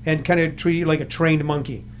bad and kind of treat you like a trained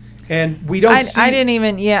monkey. And we don't see... I didn't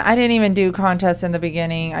even do contests in the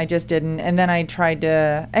beginning. I just didn't. And then I tried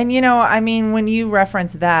to... And, when you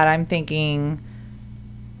reference that, I'm thinking...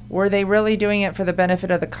 Were they really doing it for the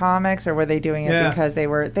benefit of the comics, or were they doing it because they're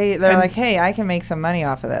like, hey, I can make some money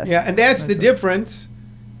off of this? Yeah, and that's the difference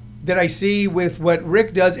that I see with what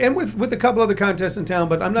Rick does, and with a couple other contests in town,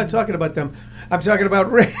 but I'm not talking about them. I'm talking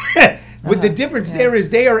about Rick. The difference there is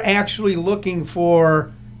they are actually looking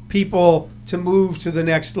for people to move to the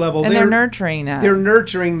next level. And they're nurturing that. They're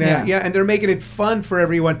nurturing that, and they're making it fun for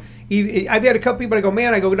everyone. I've had a couple people that go,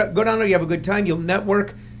 man, go down there, you have a good time, you'll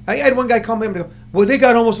network. I had one guy call me and go, well, they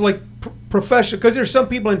got almost like professional, because there's some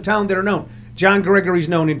people in town that are known. John Gregory's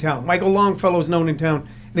known in town. Michael Longfellow's known in town.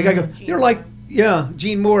 And the guy goes, they're like,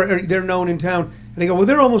 Gene Moore, they're known in town. And they go, well,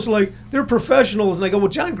 they're almost like, they're professionals. And I go, well,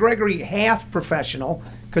 John Gregory, half professional,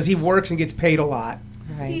 because he works and gets paid a lot.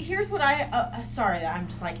 Right. See, here's what sorry that I'm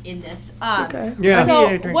just like in this. Okay. Yeah.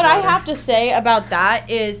 So what I have to say about that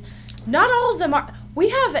is not all of them are... We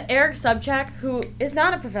have Eric Subcheck, who is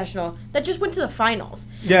not a professional, that just went to the finals.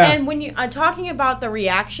 Yeah. And when you are talking about the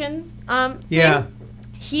reaction thing,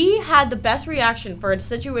 he had the best reaction for a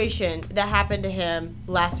situation that happened to him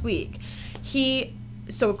last week. Corey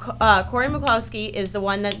McCloskey is the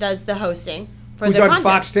one that does the hosting for Who's the on contest.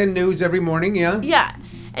 Fox 10 News every morning, Yeah.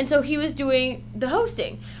 And so he was doing the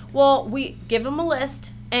hosting. Well, we give him a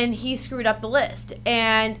list, and he screwed up the list.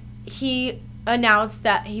 And he announced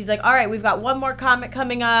that he's like, all right, we've got one more comic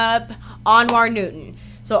coming up, Anwar Newton.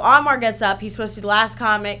 So Anwar gets up, he's supposed to be the last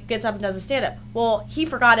comic, gets up and does a stand-up. Well, he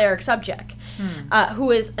forgot Eric Subcheck,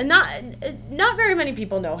 who is not very many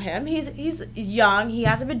people know him. He's young, he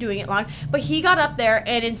hasn't been doing it long, but he got up there,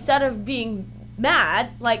 and instead of being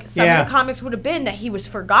mad, like some of the comics would have been that he was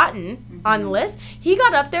forgotten on the list, he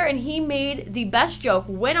got up there and he made the best joke,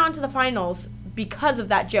 went on to the finals because of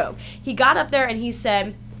that joke. He got up there and he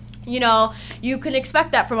said, you can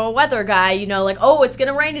expect that from a weather guy, like, oh, it's going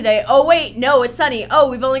to rain today. Oh, wait, no, it's sunny.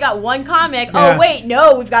 Oh, we've only got one comic. Oh, wait,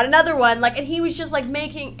 no, we've got another one. Like, and he was just like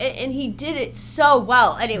making, and he did it so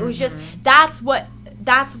well. And it was just, that's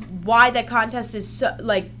why that contest is so,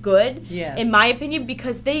 like, good, in my opinion,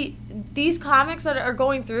 because these comics that are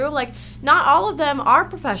going through, like, not all of them are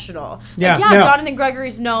professional. Like, Jonathan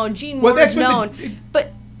Gregory's known, Gene Moore is known,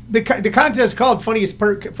 but... The contest is called funniest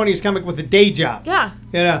comic with a day job.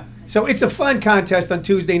 Yeah. So it's a fun contest on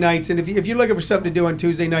Tuesday nights, and if you're looking for something to do on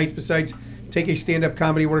Tuesday nights besides take a stand-up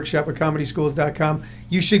comedy workshop at comedyschools.com,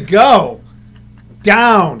 you should go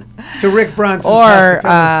down to Rick Bronson's or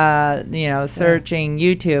searching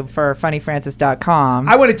YouTube for funnyfrancis.com.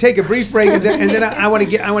 I want to take a brief break, and then I want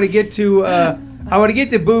to get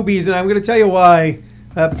to boobies, and I'm going to tell you why.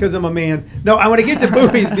 Because I'm a man. No, I want to get to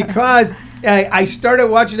boobies because I started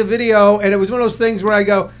watching a video, and it was one of those things where I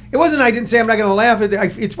go, I didn't say I'm not going to laugh at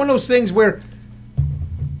it. It's one of those things where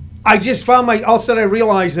I just found all of a sudden I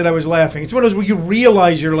realized that I was laughing. It's one of those where you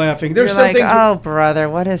realize you're laughing. There's You're some like, things. oh, brother,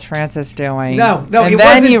 what is Francis doing? No, and it then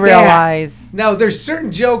wasn't you that. realize. No, there's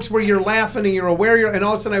certain jokes where you're laughing and you're aware, and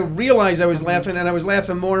all of a sudden I realized I was laughing, and I was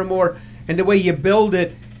laughing more and more. And the way you build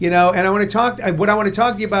it, and I want to talk. What I want to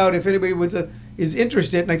talk to you about, if anybody is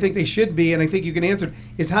interested, and I think they should be, and I think you can answer,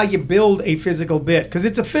 is how you build a physical bit, because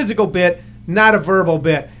it's a physical bit, not a verbal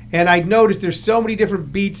bit. And I noticed there's so many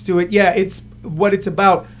different beats to it. Yeah, it's what it's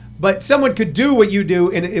about. But someone could do what you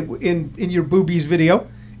do in your boobies video,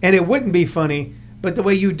 and it wouldn't be funny. But the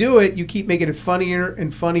way you do it, you keep making it funnier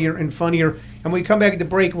and funnier and funnier. And when we come back at the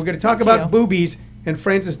break, we're going to talk about boobies and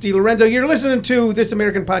Francis DiLorenzo. You're listening to This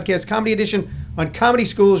American Podcast Comedy Edition on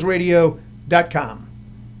ComedySchoolsRadio.com.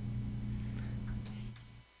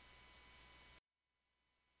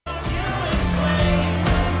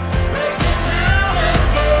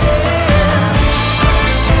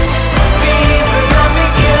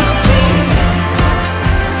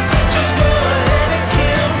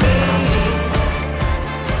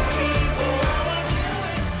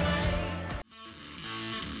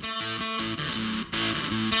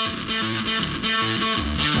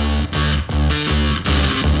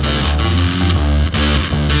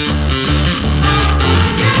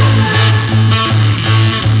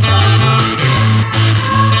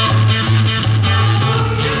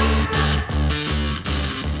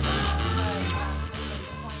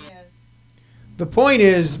 The point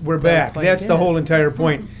is, we're back. That's the whole entire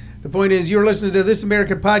point. The point is, you're listening to This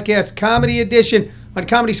American Podcast Comedy Edition on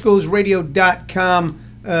ComedySchoolsRadio.com.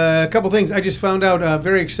 A couple things I just found out.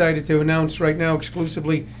 Very excited to announce right now,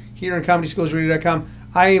 exclusively here on ComedySchoolsRadio.com.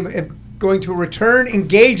 I am going to return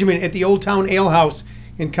engagement at the Old Town Ale House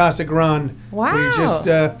in Casa Grande. Wow.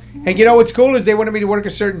 And you know what's cool is they wanted me to work a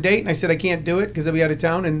certain date, and I said I can't do it because I'll be out of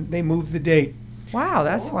town, and they moved the date. Wow,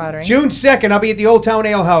 that's flattering. June 2nd, I'll be at the Old Town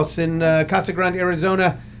Ale House in Casa Grande,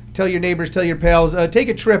 Arizona. Tell your neighbors, tell your pals. Take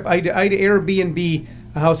a trip. I'd Airbnb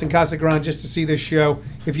a house in Casa Grande just to see this show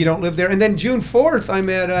if you don't live there. And then June 4th, I'm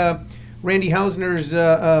at Randy Hausner's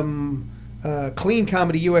Clean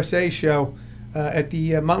Comedy USA show at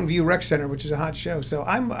the Mountain View Rec Center, which is a hot show. So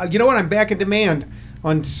you know what? I'm back in demand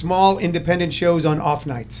on small independent shows on off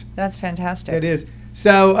nights. That's fantastic. It is.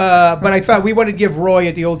 So, but I thought we wanted to give Roy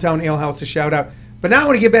at the Old Town Ale House a shout out. But now I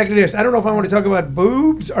want to get back to this. I don't know if I want to talk about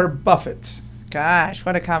boobs or buffets. Gosh,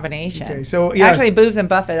 what a combination. Okay, so yes. Actually, boobs and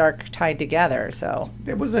buffet are tied together, so.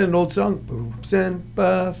 It wasn't an old song, boobs and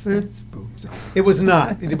buffets, boobs. It was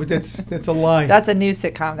not. That's a lie. That's a new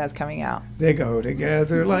sitcom that's coming out. They go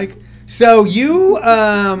together like. So you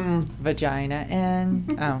vagina and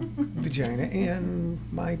vagina and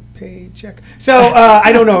my paycheck. So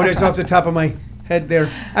I don't know. It's off the top of my head there.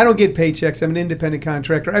 I don't get paychecks. I'm an independent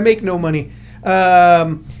contractor. I make no money.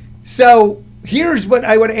 So here's what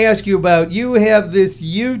I want to ask you about. You have this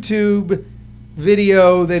YouTube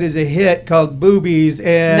video that is a hit called Boobies,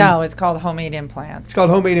 and no, it's called Homemade Implants. It's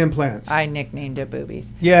called Homemade Implants. I nicknamed it Boobies.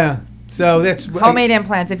 Yeah. So that's homemade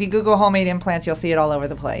implants. If you Google homemade implants, you'll see it all over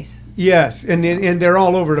the place. Yes, and they're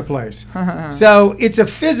all over the place. So it's a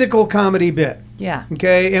physical comedy bit. Yeah.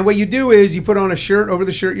 Okay, and what you do is you put on a shirt over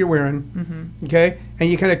the shirt you're wearing. Mm-hmm. Okay,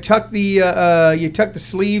 and you kind of tuck the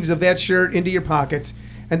sleeves of that shirt into your pockets,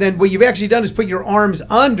 and then what you've actually done is put your arms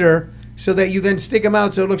under so that you then stick them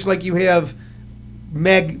out so it looks like you have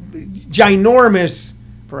ginormous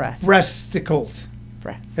breasticles.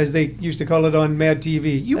 Breasts. As they used to call it on Mad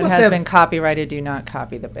TV. It has been copyrighted. Do not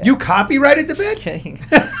copy the bit. You copyrighted the bit? Just kidding.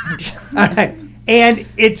 All right. And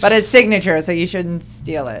but it's signature, so you shouldn't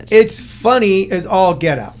steal it. It's funny as all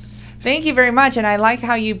get out. Thank you very much, and I like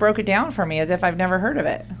how you broke it down for me as if I've never heard of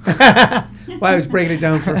it. Well, I was breaking it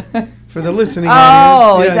down for the listening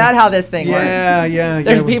audience. Yeah. Is that how this thing works? Yeah.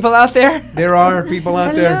 There's people out there? There are people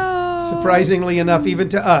out Hello. there. Surprisingly enough, even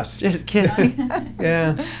to us. Just kidding.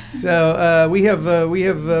 Yeah. So we have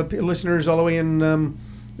listeners all the way in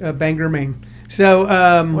Bangor, Maine. So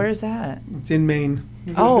where's that? It's in Maine.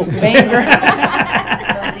 Oh, Bangor.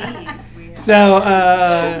 So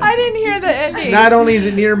I didn't hear the ending. Not only is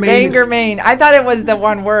it near Maine, Bangor, Maine. I thought it was the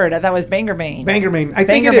one word. I thought it was Bangor, Maine. Bangor, Maine. I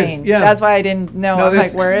Bangor, think it is. Maine. Yeah. That's why I didn't know. No, I'm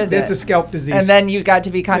like, where is it? It's a scalp disease. And then you got to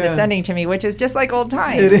be condescending to me, which is just like old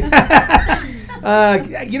times. It is.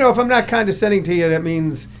 If I'm not condescending to you, that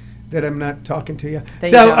means that I'm not talking to you. That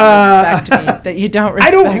you don't respect me. That you don't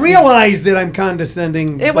respect I don't realize that I'm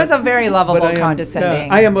condescending. It was a very lovable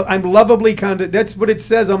condescending. I'm lovably That's what it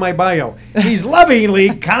says on my bio. He's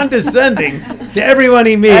lovingly condescending to everyone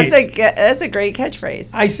he meets. That's a great catchphrase.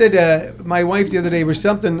 I said my wife the other day was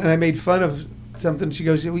something, and I made fun of something. She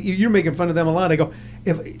goes, "You're making fun of them a lot." I go,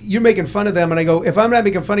 "If you're making fun of them," and I go, "If I'm not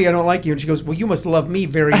making fun of you, I don't like you." And she goes, "Well, you must love me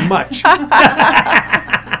very much."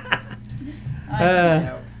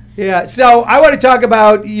 Yeah. So I want to talk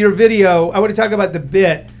about your video. I want to talk about the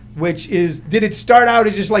bit. Which is, did it start out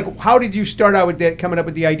as just like, how did you start out with that, coming up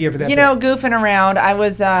with the idea for that? You know, goofing around. I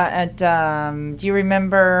was at, do you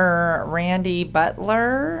remember Randy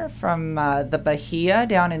Butler from the Bahia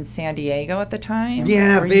down in San Diego at the time?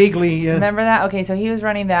 Yeah, vaguely, yeah. Remember that? Okay, so he was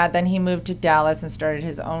running that. Then he moved to Dallas and started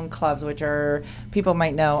his own clubs, which are, people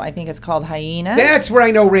might know, I think it's called Hyenas. That's where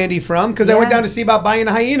I know Randy from, because I went down to see about buying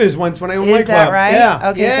Hyenas once when I owned my club. Is that right? Yeah.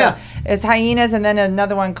 Okay, yeah. so it's Hyenas and then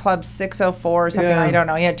another one, Club 604 or something. Yeah. I don't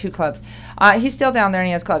know. He had 2 clubs. He's still down there and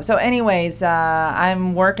he has clubs. So anyways,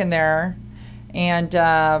 I'm working there. And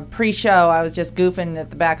pre-show, I was just goofing at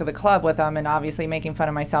the back of the club with him and obviously making fun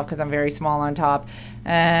of myself because I'm very small on top.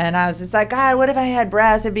 And I was just like, God, what if I had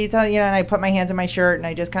breasts? It'd be so, and I put my hands in my shirt and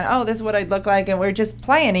I just kind of, this is what I'd look like. And we're just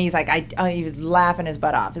playing. And he's like, he was laughing his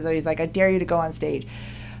butt off. So he's like, I dare you to go on stage.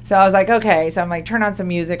 So I was like, okay. So I'm like, turn on some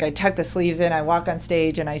music. I tuck the sleeves in. I walk on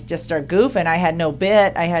stage and I just start goofing. I had no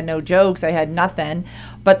bit. I had no jokes. I had nothing.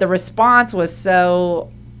 But the response was so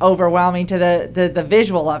overwhelming to the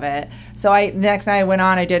visual of it. So next night I went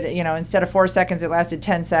on, I did, instead of 4 seconds, it lasted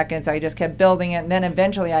 10 seconds. I just kept building it. And then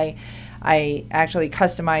eventually I actually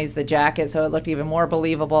customized the jacket so it looked even more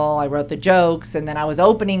believable. I wrote the jokes and then I was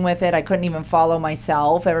opening with it. I couldn't even follow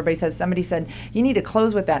myself. Somebody said, you need to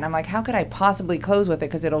close with that. And I'm like, how could I possibly close with it?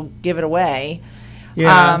 Because it'll give it away.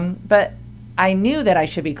 Yeah. But I knew that I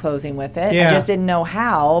should be closing with it. Yeah. I just didn't know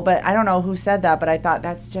how. But I don't know who said that, but I thought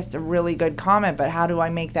that's just a really good comment. But how do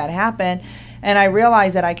I make that happen? And I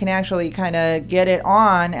realized that I can actually kind of get it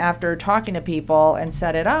on after talking to people and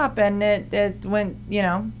set it up. And it went,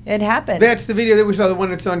 it happened. That's the video that we saw, the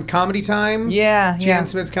one that's on Comedy Time? Yeah. Jan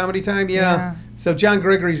Smith's Comedy Time? Yeah. So John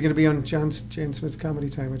Gregory's going to be on Jan Smith's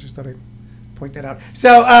Comedy Time. I just thought I'd point that out.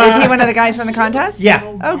 So is he one of the guys from the contest? Yeah.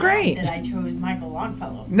 Oh, great. That I chose Michael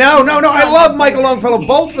Longfellow. No. I love Michael Longfellow.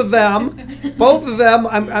 Both of them.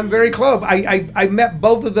 I'm very close. I met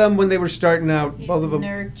both of them when they were starting out. Both of them.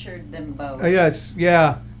 Nurtured them both. Yes.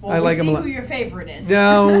 Yeah. Well, I like them a see lot. who your favorite is.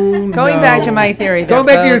 No. Going back to my theory. Going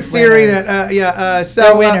back to your both theory winners. that so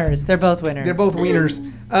They're winners. They're both winners. They're both wieners.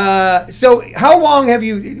 So how long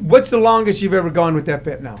what's the longest you've ever gone with that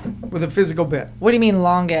bit now? With a physical bit? What do you mean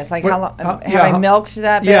longest? Like What- how long? how- Have yeah, I how- milked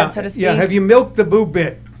that bit, Yeah. so to speak? Yeah. Have you milked the boob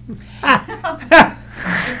bit? How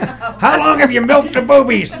long have you milked the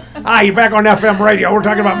boobies? You're back on FM radio. We're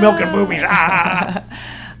talking about milking boobies.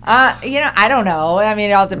 I don't know. I mean,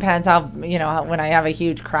 it all depends how, when I have a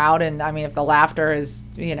huge crowd and, if the laughter is,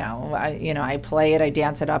 I play it, I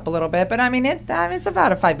dance it up a little bit. But, it's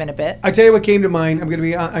about a 5-minute bit. I tell you what came to mind. I'm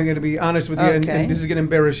gonna be honest with you, and Okay. this is gonna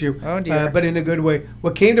embarrass you. Oh, dear. But in a good way.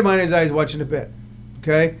 What came to mind as I was watching the bit,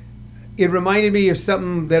 okay? It reminded me of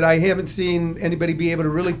something that I haven't seen anybody be able to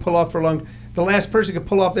really pull off for long. The last person could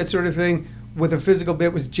pull off that sort of thing with a physical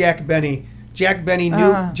bit was Jack Benny. Jack Benny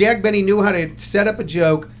knew how to set up a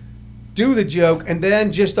joke, do the joke, and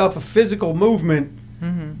then just off a physical movement,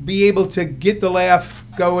 be able to get the laugh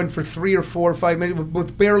going for 3 or 4 or 5 minutes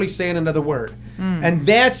with barely saying another word. And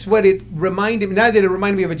that's what it reminded me. Not that it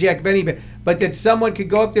reminded me of a Jack Benny bit, but that someone could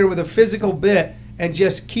go up there with a physical bit and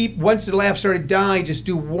just keep, once the laugh started dying, just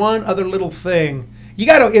do one other little thing. You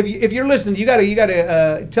gotta, if you're listening, you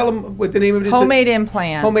gotta tell them what the name of it is. Homemade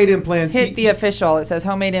implants. Homemade implants. Hit the official. It says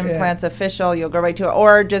Homemade Implants Official. You'll go right to it.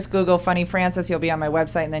 Or just Google Funny Francis. You'll be on my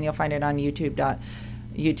website, and then you'll find it on YouTube,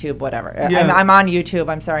 whatever. Yeah. I'm on YouTube,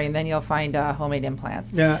 I'm sorry, and then you'll find Homemade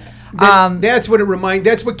Implants. Yeah. Um, That's what it reminded.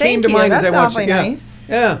 That's what came thank to you. mind as That's I watched awfully it. Yeah. nice.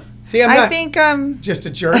 Yeah. See, I'm I not think, just a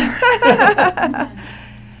jerk.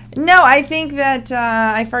 no, I think that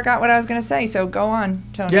I forgot what I was going to say, so go on,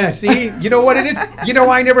 Tony. Yeah, see, you know what it is? You know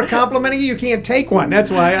why I never complimented you? You can't take one.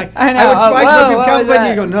 That's why I know. I would Oh, swipe whoa, up and what was compliment you. that?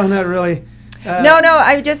 You go, no, not really. No,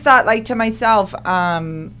 I just thought, like, to myself,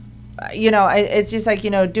 it's just like,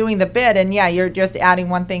 doing the bit, and yeah, you're just adding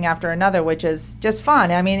one thing after another, which is just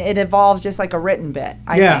fun. I mean, it evolves just like a written bit,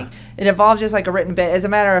 I think. It evolves just like a written bit. As a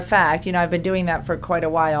matter of fact, I've been doing that for quite a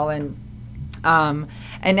while, and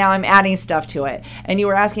now I'm adding stuff to it. And you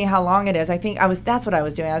were asking how long it is. That's what I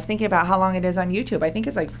was doing. I was thinking about how long it is on YouTube. I think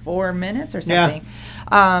it's like 4 minutes or something.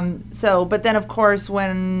 But then of course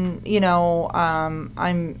when,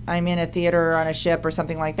 I'm in a theater or on a ship or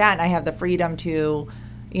something like that, and I have the freedom to,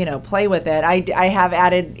 play with it. I have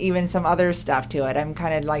added even some other stuff to it. I'm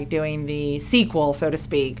kind of like doing the sequel, so to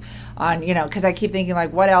speak, on, because I keep thinking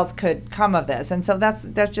like, what else could come of this? And so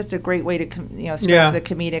that's just a great way to, stretch the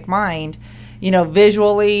comedic mind,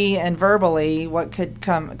 visually and verbally, what could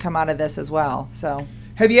come out of this as well. So.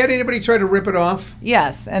 Have you had anybody try to rip it off?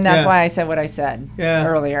 Yes, and that's why I said what I said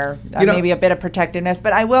earlier. Maybe a bit of protectiveness,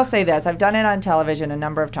 but I will say this. I've done it on television a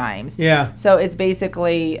number of times. Yeah. So it's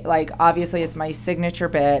basically, like, obviously it's my signature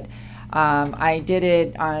bit. I did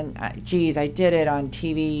it on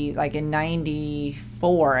TV, like, in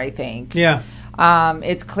 94, I think. Yeah.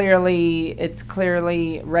 It's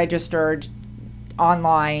clearly registered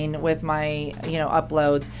online with my,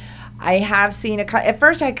 uploads. I have seen at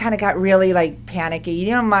first I kind of got really like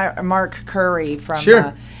panicky. Mark Curry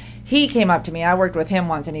from, he came up to me. I worked with him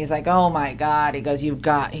once and he's like, oh my God. He goes,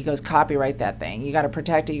 copyright that thing. You got to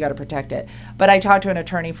protect it. But I talked to an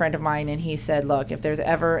attorney friend of mine and he said, look, if there's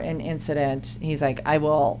ever an incident, he's like, I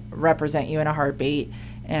will represent you in a heartbeat.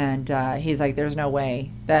 And he's like, there's no way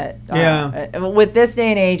that, with this day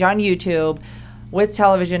and age on YouTube, with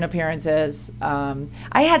television appearances, I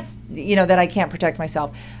had, that I can't protect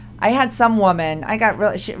myself. I had some woman, I got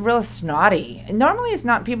real snotty. Normally it's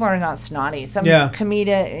not, people are not snotty. Some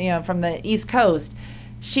comedian, from the East Coast,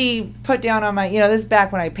 she put down on my, this is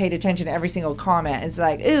back when I paid attention to every single comment. It's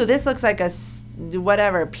like, ooh, this looks like a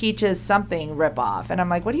whatever, Peaches something ripoff. And I'm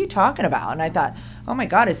like, what are you talking about? And I thought, oh my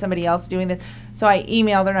God, is somebody else doing this? So I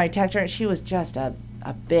emailed her and I texted her and she was just a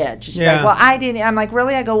bitch. She's like, well, I didn't. I'm like,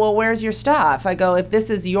 really? I go, well, where's your stuff? I go, if this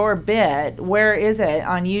is your bit, where is it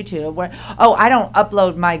on YouTube? I don't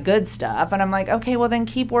upload my good stuff. And I'm like, okay, well, then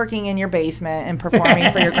keep working in your basement and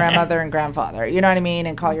performing for your grandmother and grandfather. You know what I mean?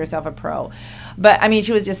 And call yourself a pro. But, I mean,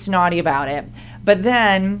 she was just snotty about it. But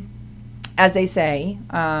then, as they say,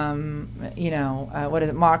 what is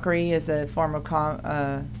it? Mockery is a form of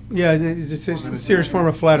it's a serious form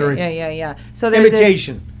of flattery. Yeah. So there's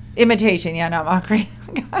imitation. Imitation, not mockery.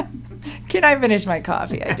 Can I finish my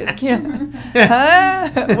coffee? I just can't.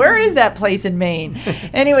 Where is that place in Maine?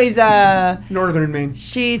 Anyways, Northern Maine.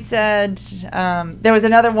 She said, there was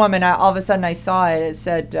another woman, all of a sudden I saw it, it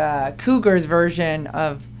said Cougar's version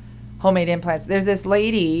of homemade implants. There's this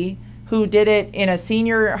lady who did it in a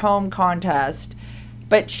senior home contest,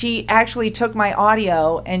 but she actually took my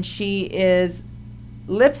audio and she is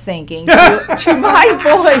lip syncing to my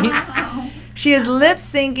voice. She is lip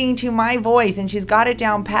syncing to my voice and she's got it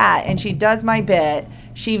down pat and she does my bit.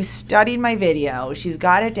 She's studied my video. She's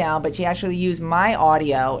got it down, but she actually used my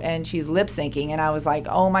audio and she's lip syncing. And I was like,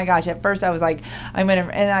 oh my gosh. At first I was like, and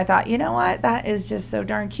I thought, you know what? That is just so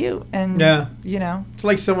darn cute. And, It's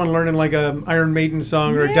like someone learning like a Iron Maiden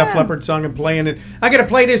song or a Def Leppard song and playing it. I got to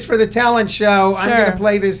play this for the talent show. I'm going to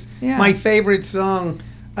play this, my favorite song.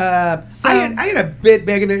 I had a bit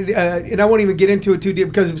back in the, and I won't even get into it too deep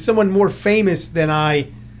because someone more famous than I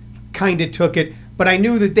kind of took it, but I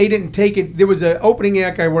knew that they didn't take it. There was an opening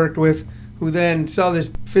act I worked with who then saw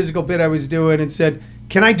this physical bit I was doing and said,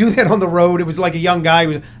 can I do that on the road? It was like a young guy.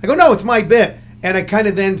 I go, no, it's my bit. And I kind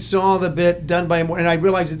of then saw the bit done by him, and I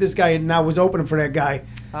realized that this guy now was opening for that guy.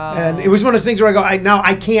 Oh. And it was one of those things where I go,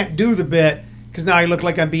 I can't do the bit because now I look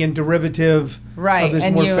like I'm being derivative of this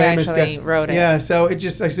more famous guy. Right, and you actually wrote it. Yeah, so I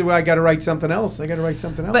said, well, I got to write something else. But,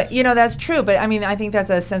 that's true. But, I mean, I think that's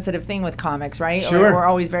a sensitive thing with comics, right? Sure. We're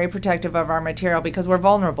always very protective of our material because we're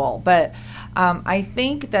vulnerable. But I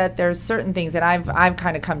think that there's certain things that I've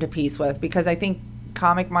kind of come to peace with because I think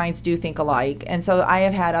comic minds do think alike. And so I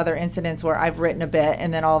have had other incidents where I've written a bit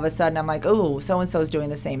and then all of a sudden I'm like, oh, so-and-so's doing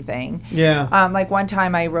the same thing. Yeah. Like one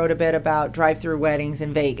time I wrote a bit about drive-through weddings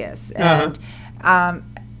in Vegas. And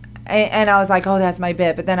and I was like, oh, that's my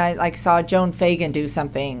bit. But then I saw Joan Fagan do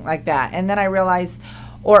something like that. And then I realized,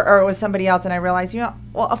 or it was somebody else, and I realized, well,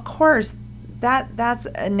 of course, that's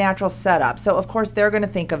a natural setup. So, of course, they're going to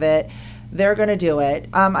think of it. They're going to do it.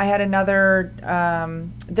 I had another,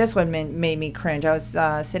 this one made me cringe. I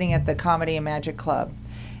was sitting at the Comedy and Magic Club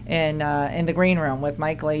in the green room with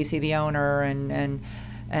Mike Lacey, the owner,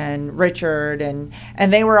 and Richard,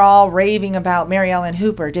 and they were all raving about Mary Ellen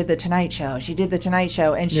Hooper did the Tonight Show. She did the Tonight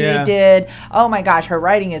Show, and she did, oh my gosh, her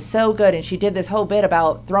writing is so good, and she did this whole bit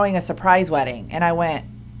about throwing a surprise wedding. And I went,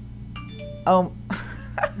 oh,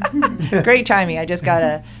 great timing. I just got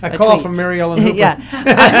a call tweet from Mary Ellen Hooper. Yeah.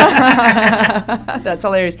 That's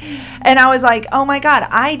hilarious. And I was like, oh my God,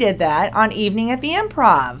 I did that on Evening at the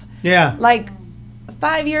Improv. Yeah. Like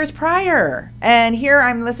 5 years prior. And here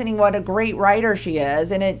I'm listening what a great writer she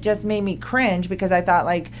is. And it just made me cringe because I thought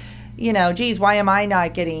geez, why am I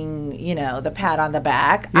not getting, the pat on the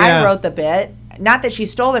back? Yeah. I wrote the bit. not that she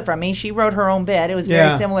stole it from me. She wrote her own bit. It was very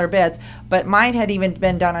Yeah. similar bits, but mine had even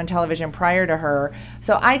been done on television prior to her.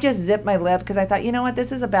 So I just zipped my lip because I thought, you know what,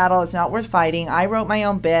 this is a battle. It's not worth fighting. I wrote my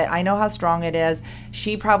own bit. I know how strong it is.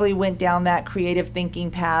 She probably went down that creative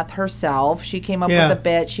thinking path herself. She came up Yeah. with a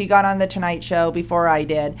bit. She got on the Tonight Show before I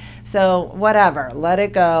did. So whatever, let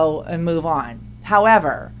it go and move on.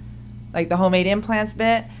 However, like the homemade implants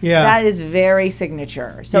bit, Yeah. that is very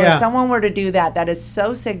signature. So Yeah. if someone were to do that, that is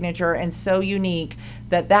so signature and so unique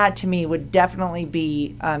that to me would definitely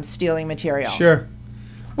be stealing material. Sure.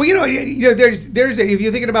 Well, there's if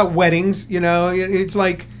you're thinking about weddings, it's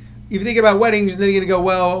like if you're thinking about weddings, and then you're gonna go,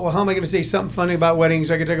 well, how am I gonna say something funny about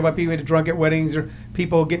weddings? I can talk about people getting drunk at weddings, or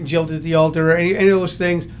people getting jilted at the altar, or any of those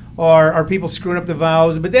things, or are people screwing up the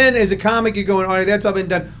vows? But then, as a comic, you're going, all right, that's all been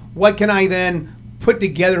done. What can I then put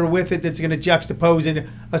together with it that's going to juxtapose in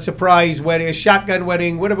a surprise wedding, a shotgun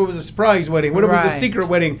wedding? What if it was a surprise wedding? What if it was a Right. secret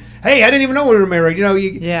wedding? Hey, I didn't even know we were married.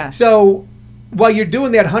 Yeah. So while you're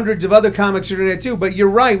doing that, hundreds of other comics are doing that too. But you're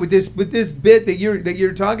right with this bit that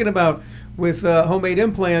you're talking about with homemade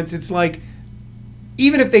implants. It's like,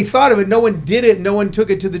 even if they thought of it, no one did it. No one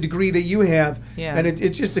took it to the degree that you have. Yeah. And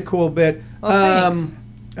it's just a cool bit. Well, thanks.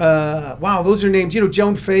 Wow, those are names.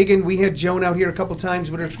 Joan Fagan. We had Joan out here a couple times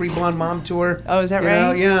with her Three Blonde Mom tour. Oh, is that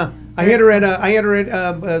right? Yeah. I had her at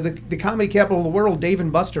the comedy capital of the world, Dave and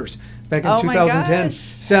Buster's, back in Oh my 2010.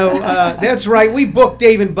 gosh. So that's right. We booked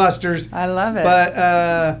Dave and Buster's. I love it.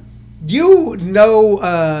 But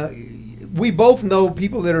we both know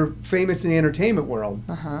people that are famous in the entertainment world.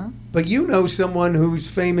 Uh-huh. But you know someone who's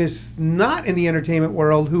famous not in the entertainment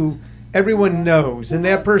world who everyone knows, and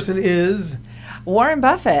that person is Warren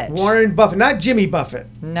Buffett. Warren Buffett, not Jimmy Buffett.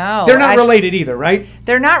 No. They're not actually- related either, right?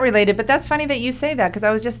 They're not related, but that's funny that you say that because I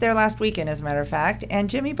was just there last weekend, as a matter of fact, and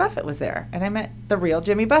Jimmy Buffett was there, and I met the real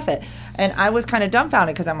Jimmy Buffett, and I was kind of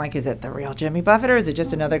dumbfounded because I'm like, is it the real Jimmy Buffett or is it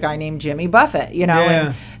just another guy named Jimmy Buffett? Yeah.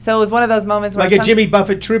 And so it was one of those moments where Like a Jimmy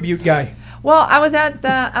Buffett tribute guy. Well, I was at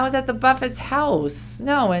the Buffett's house.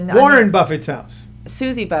 No, and Warren Buffett's house.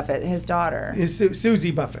 Susie Buffett, his daughter. Is Susie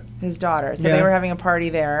Buffett. His daughter. So Yeah. they were having a party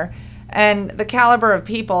there. And the caliber of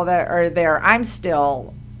people that are there, I'm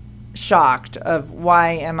still shocked of why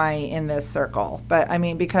am I in this circle. But I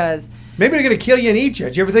mean, because Maybe they're going to kill you and eat you.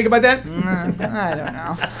 Did you ever think about that? I don't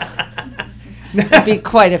know. It'd be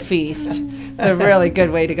quite a feast. It's a really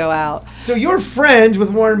good way to go out. So you're friends with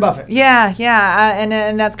Warren Buffett. Yeah,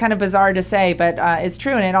 and that's kind of bizarre to say, but it's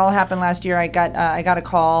true, and it all happened last year. I got a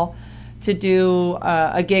call to do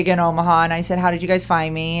a gig in Omaha, and I said, how did you guys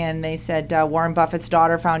find me? And they said, Warren Buffett's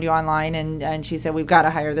daughter found you online, and she said, we've got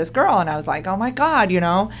to hire this girl. And I was like, oh my God,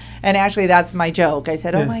 And actually that's my joke. I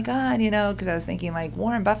said, Yeah. oh my God, because I was thinking like,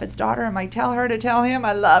 Warren Buffett's daughter, I'm like, tell her to tell him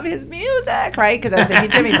I love his music, right? Because I was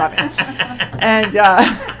thinking Jimmy Buffett. And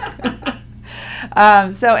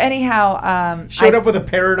so anyhow, Showed up with a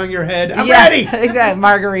parrot on your head. I'm yeah, ready. Exactly.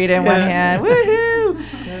 Margarita in one Yeah. hand. Woohoo!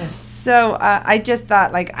 So I just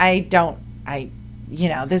thought, like,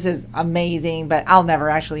 this is amazing, but I'll never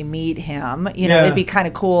actually meet him. Yeah. It'd be kind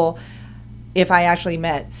of cool if I actually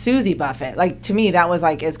met Susie Buffett. Like, to me, that was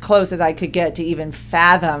like as close as I could get to even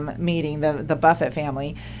fathom meeting the Buffett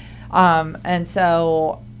family. And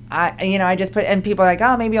so I just put, and people are like,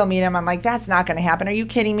 oh, maybe I'll meet him. I'm like, that's not going to happen. Are you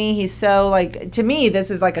kidding me? He's so like, to me,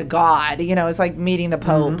 this is like a god, it's like meeting the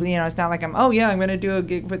Pope, Mm-hmm. it's not like I'm going to do a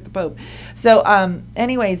gig with the Pope. So,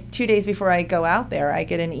 anyways, 2 days before I go out there, I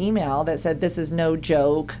get an email that said, this is no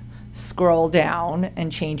joke. Scroll down and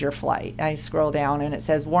change your flight. I scroll down and it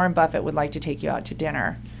says, Warren Buffett would like to take you out to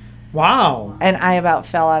dinner. Wow. And I about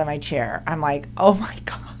fell out of my chair. I'm like, oh my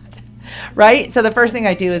God. Right? So the first thing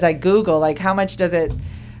I do is I Google, like, how much does it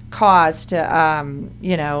cost to,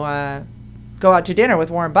 go out to dinner with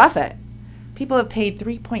Warren Buffett? People have paid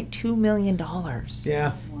 $3.2 million.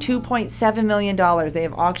 Yeah. $2.7 million. They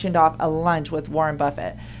have auctioned off a lunch with Warren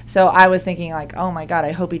Buffett. So I was thinking, like, oh my God,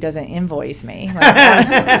 I hope he doesn't invoice me.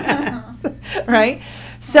 Right?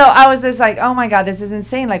 So I was just like, oh my God, this is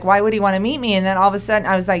insane. Like, why would he want to meet me? And then all of a sudden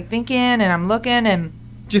I was like thinking and I'm looking and.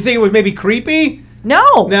 Did you think it was maybe creepy?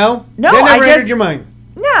 No. No? No, That never I entered just- your mind.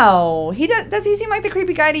 No. Does he seem like the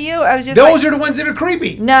creepy guy to you? I was just Those like, are the ones that are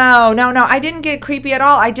creepy. No. I didn't get creepy at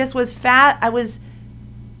all. I just was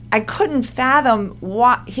I couldn't fathom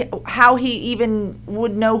how he even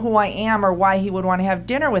would know who I am or why he would want to have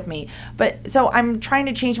dinner with me. But so I'm trying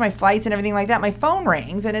to change my flights and everything like that. My phone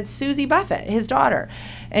rings and it's Susie Buffett, his daughter.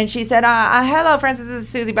 And she said, hello, Francis, this is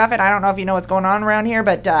Susie Buffett. I don't know if you know what's going on around here,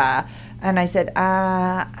 but And I said,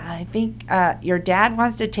 I think your dad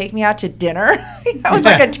wants to take me out to dinner. I was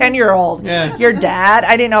like a 10-year-old. Yeah. Your dad?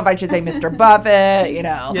 I didn't know if I should say Mr. Buffett,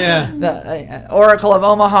 Yeah. the Oracle of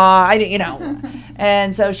Omaha. I didn't.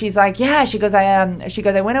 And so she's like, yeah. She goes,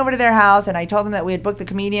 I went over to their house and I told them that we had booked the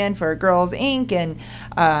comedian for Girls Inc.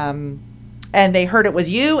 And they heard it was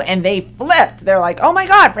you, and they flipped. They're like, oh, my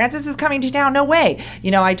God, Francis is coming to town. No way.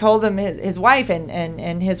 I told him his wife,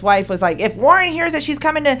 and his wife was like, if Warren hears that she's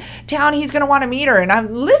coming to town, he's going to want to meet her. And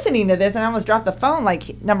I'm listening to this, and I almost dropped the phone.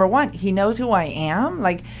 Like, number one, he knows who I am.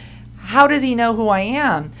 Like, how does he know who I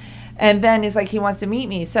am? And then it's like he wants to meet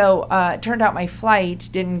me. So it turned out my flight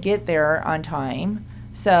didn't get there on time.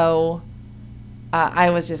 So I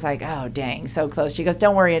was just like, oh, dang, so close. She goes,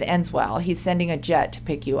 don't worry, it ends well. He's sending a jet to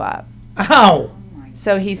pick you up. Ow.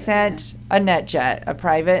 So he sent a NetJet, a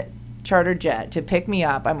private charter jet, to pick me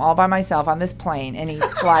up. I'm all by myself on this plane, and he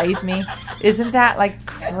flies me. Isn't that like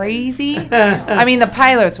crazy? I mean, the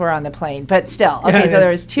pilots were on the plane, but still. Okay, so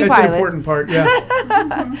there was two that's pilots. That's an important part,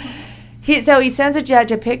 yeah. So he sends a jet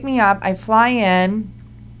to pick me up. I fly in.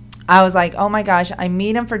 I was like, oh my gosh, I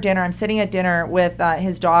meet him for dinner. I'm sitting at dinner with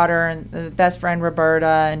his daughter and the best friend Roberta,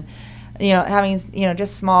 and having,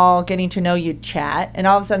 just small getting to know you chat. And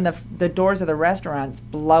all of a sudden the doors of the restaurants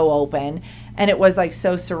blow open, and it was like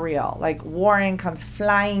so surreal. Like Warren comes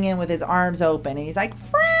flying in with his arms open, and he's like,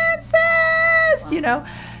 Francis,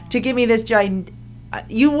 to give me this giant.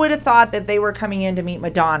 You would have thought that they were coming in to meet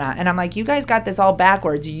Madonna. And I'm like, you guys got this all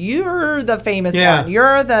backwards. You're the famous one.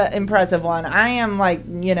 You're the impressive one. I am like,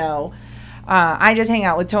 I just hang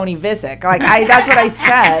out with Tony Visick. Like, that's what I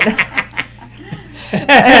said.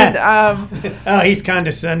 And he's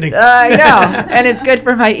condescending. I know, and it's good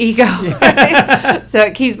for my ego, right? So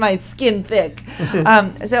it keeps my skin thick.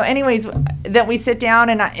 So, anyways, then we sit down,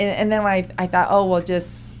 and then when I thought, oh, well,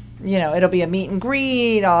 just it'll be a meet and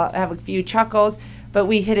greet. I'll have a few chuckles, but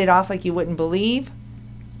we hit it off like you wouldn't believe.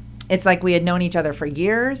 It's like we had known each other for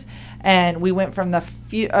years, and we went from the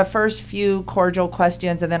first few cordial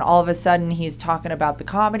questions, and then all of a sudden he's talking about the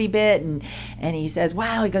comedy bit, and he says,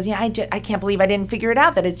 "Wow," he goes, "Yeah, I can't believe I didn't figure it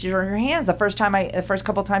out that it's your hands." The first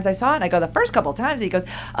couple times I saw it, and I go, "The first couple times," he goes,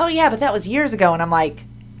 "Oh yeah, but that was years ago," and I'm like,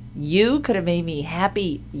 "You could have made me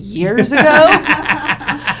happy years ago."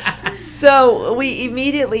 So we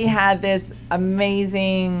immediately had this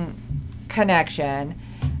amazing connection.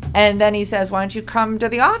 And then he says, why don't you come to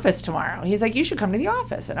the office tomorrow? He's like, you should come to the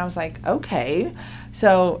office. And I was like, okay.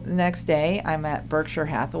 So the next day, I'm at Berkshire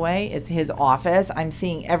Hathaway. It's his office. I'm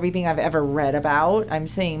seeing everything I've ever read about. I'm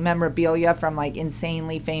seeing memorabilia from like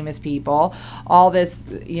insanely famous people. All this,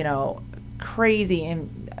 crazy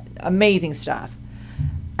and amazing stuff.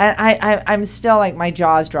 And I'm still like, my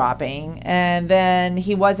jaw's dropping. And then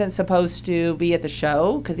he wasn't supposed to be at the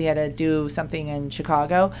show because he had to do something in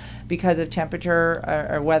Chicago because of temperature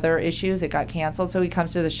or weather issues. It got canceled. So he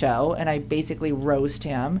comes to the show, and I basically roast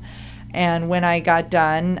him. And when I got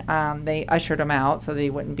done, they ushered him out so they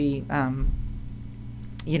wouldn't be,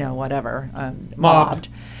 mobbed.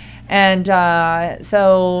 And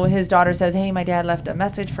so his daughter says, hey, my dad left a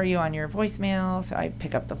message for you on your voicemail. So I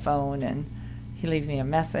pick up the phone, and he leaves me a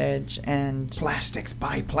message. And plastics,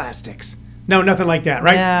 buy plastics. No, nothing like that,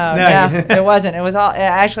 right? No, it wasn't. It was all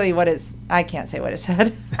actually I can't say what it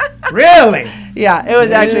said. Really? Yeah, it was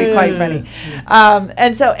actually quite funny.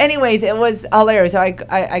 And so anyways, it was hilarious. So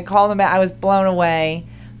I called him back. I was blown away.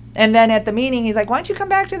 And then at the meeting, he's like, why don't you come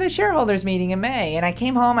back to the shareholders meeting in May? And I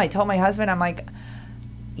came home. I told my husband, I'm like,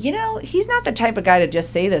 he's not the type of guy to just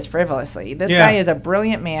say this frivolously. This guy is a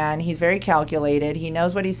brilliant man. He's very calculated. He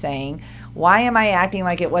knows what he's saying. Why am I acting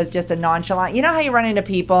like it was just a nonchalant? You know how you run into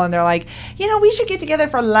people and they're like, we should get together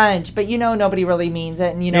for lunch, but nobody really means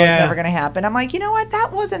it, and it's never going to happen. I'm like, you know what?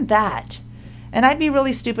 That wasn't that. And I'd be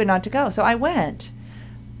really stupid not to go. So I went,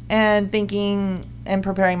 and thinking and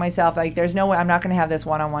preparing myself, like, there's no way I'm not going to have this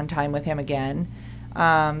one-on-one time with him again.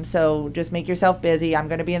 So just make yourself busy. I'm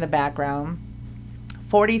going to be in the background.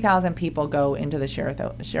 40,000 people go into the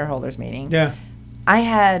shareholders meeting. Yeah. I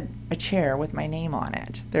had a chair with my name on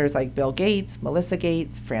it. There's like Bill Gates, Melissa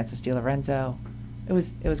Gates, Francis DiLorenzo. It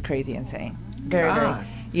was crazy insane. Very.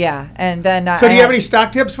 Yeah. And then so do you have any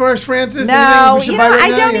stock tips for us, Francis? No,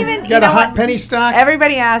 I don't even. Got a hot penny stock?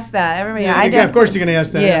 Everybody asks that. Of course you're going to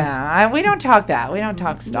ask that. Yeah. We don't talk that. We don't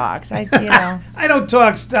talk stocks. I don't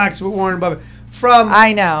talk stocks with Warren Buffett.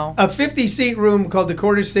 I know. A 50-seat room called the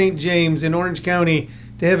Court of St. James in Orange County,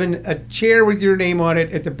 to having a chair with your name on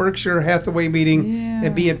it at the Berkshire Hathaway meeting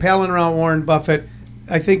and be palling around Warren Buffett.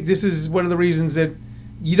 I think this is one of the reasons that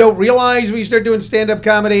you don't realize when you start doing stand-up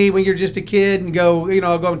comedy when you're just a kid and go,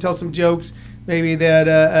 I'll go and tell some jokes. maybe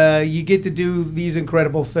that you get to do these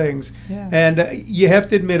incredible things. Yeah. And you have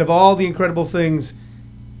to admit, of all the incredible things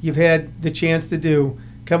you've had the chance to do,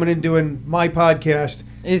 coming and doing my podcast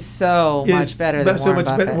Is so much better than Warren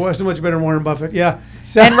Buffett. so much better than Warren Buffett. Yeah.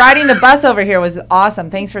 So, And riding the bus over here was awesome.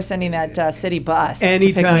 Thanks for sending that city bus. to pick me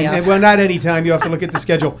anytime. up. Well, not anytime. You have to look at the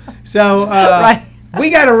schedule. So Right. we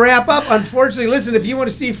got to wrap up. Unfortunately, listen, if you want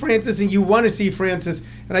to see Frances and you want to see Frances,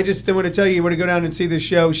 and I just want to tell you where to go down and see the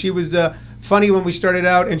show. She was funny when we started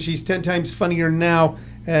out, and she's 10 times funnier now.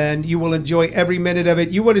 And you will enjoy every minute of it.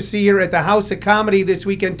 You want to see her at the House of Comedy this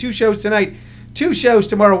weekend. 2 shows tonight, 2 shows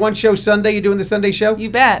tomorrow, 1 show Sunday. You doing the Sunday show?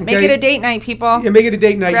 You bet. Make Okay. it a date night, people. Yeah, make it a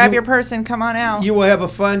date night. Grab You- your person. Come on out. You will have a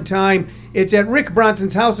fun time. It's at Rick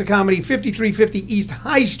Bronson's House of Comedy, 5350 East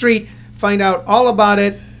High Street. Find out all about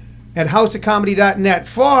it at houseofcomedy.net.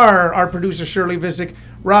 For our producer, Shirley Visick,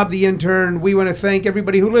 Rob the intern, we want to thank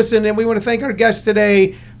everybody who listened, and we want to thank our guests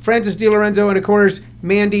today, Frances DiLorenzo, and of course,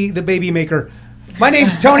 Mandy, the baby maker. My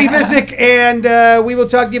name's Tony Visick, and we will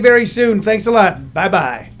talk to you very soon. Thanks a lot.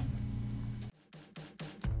 Bye-bye.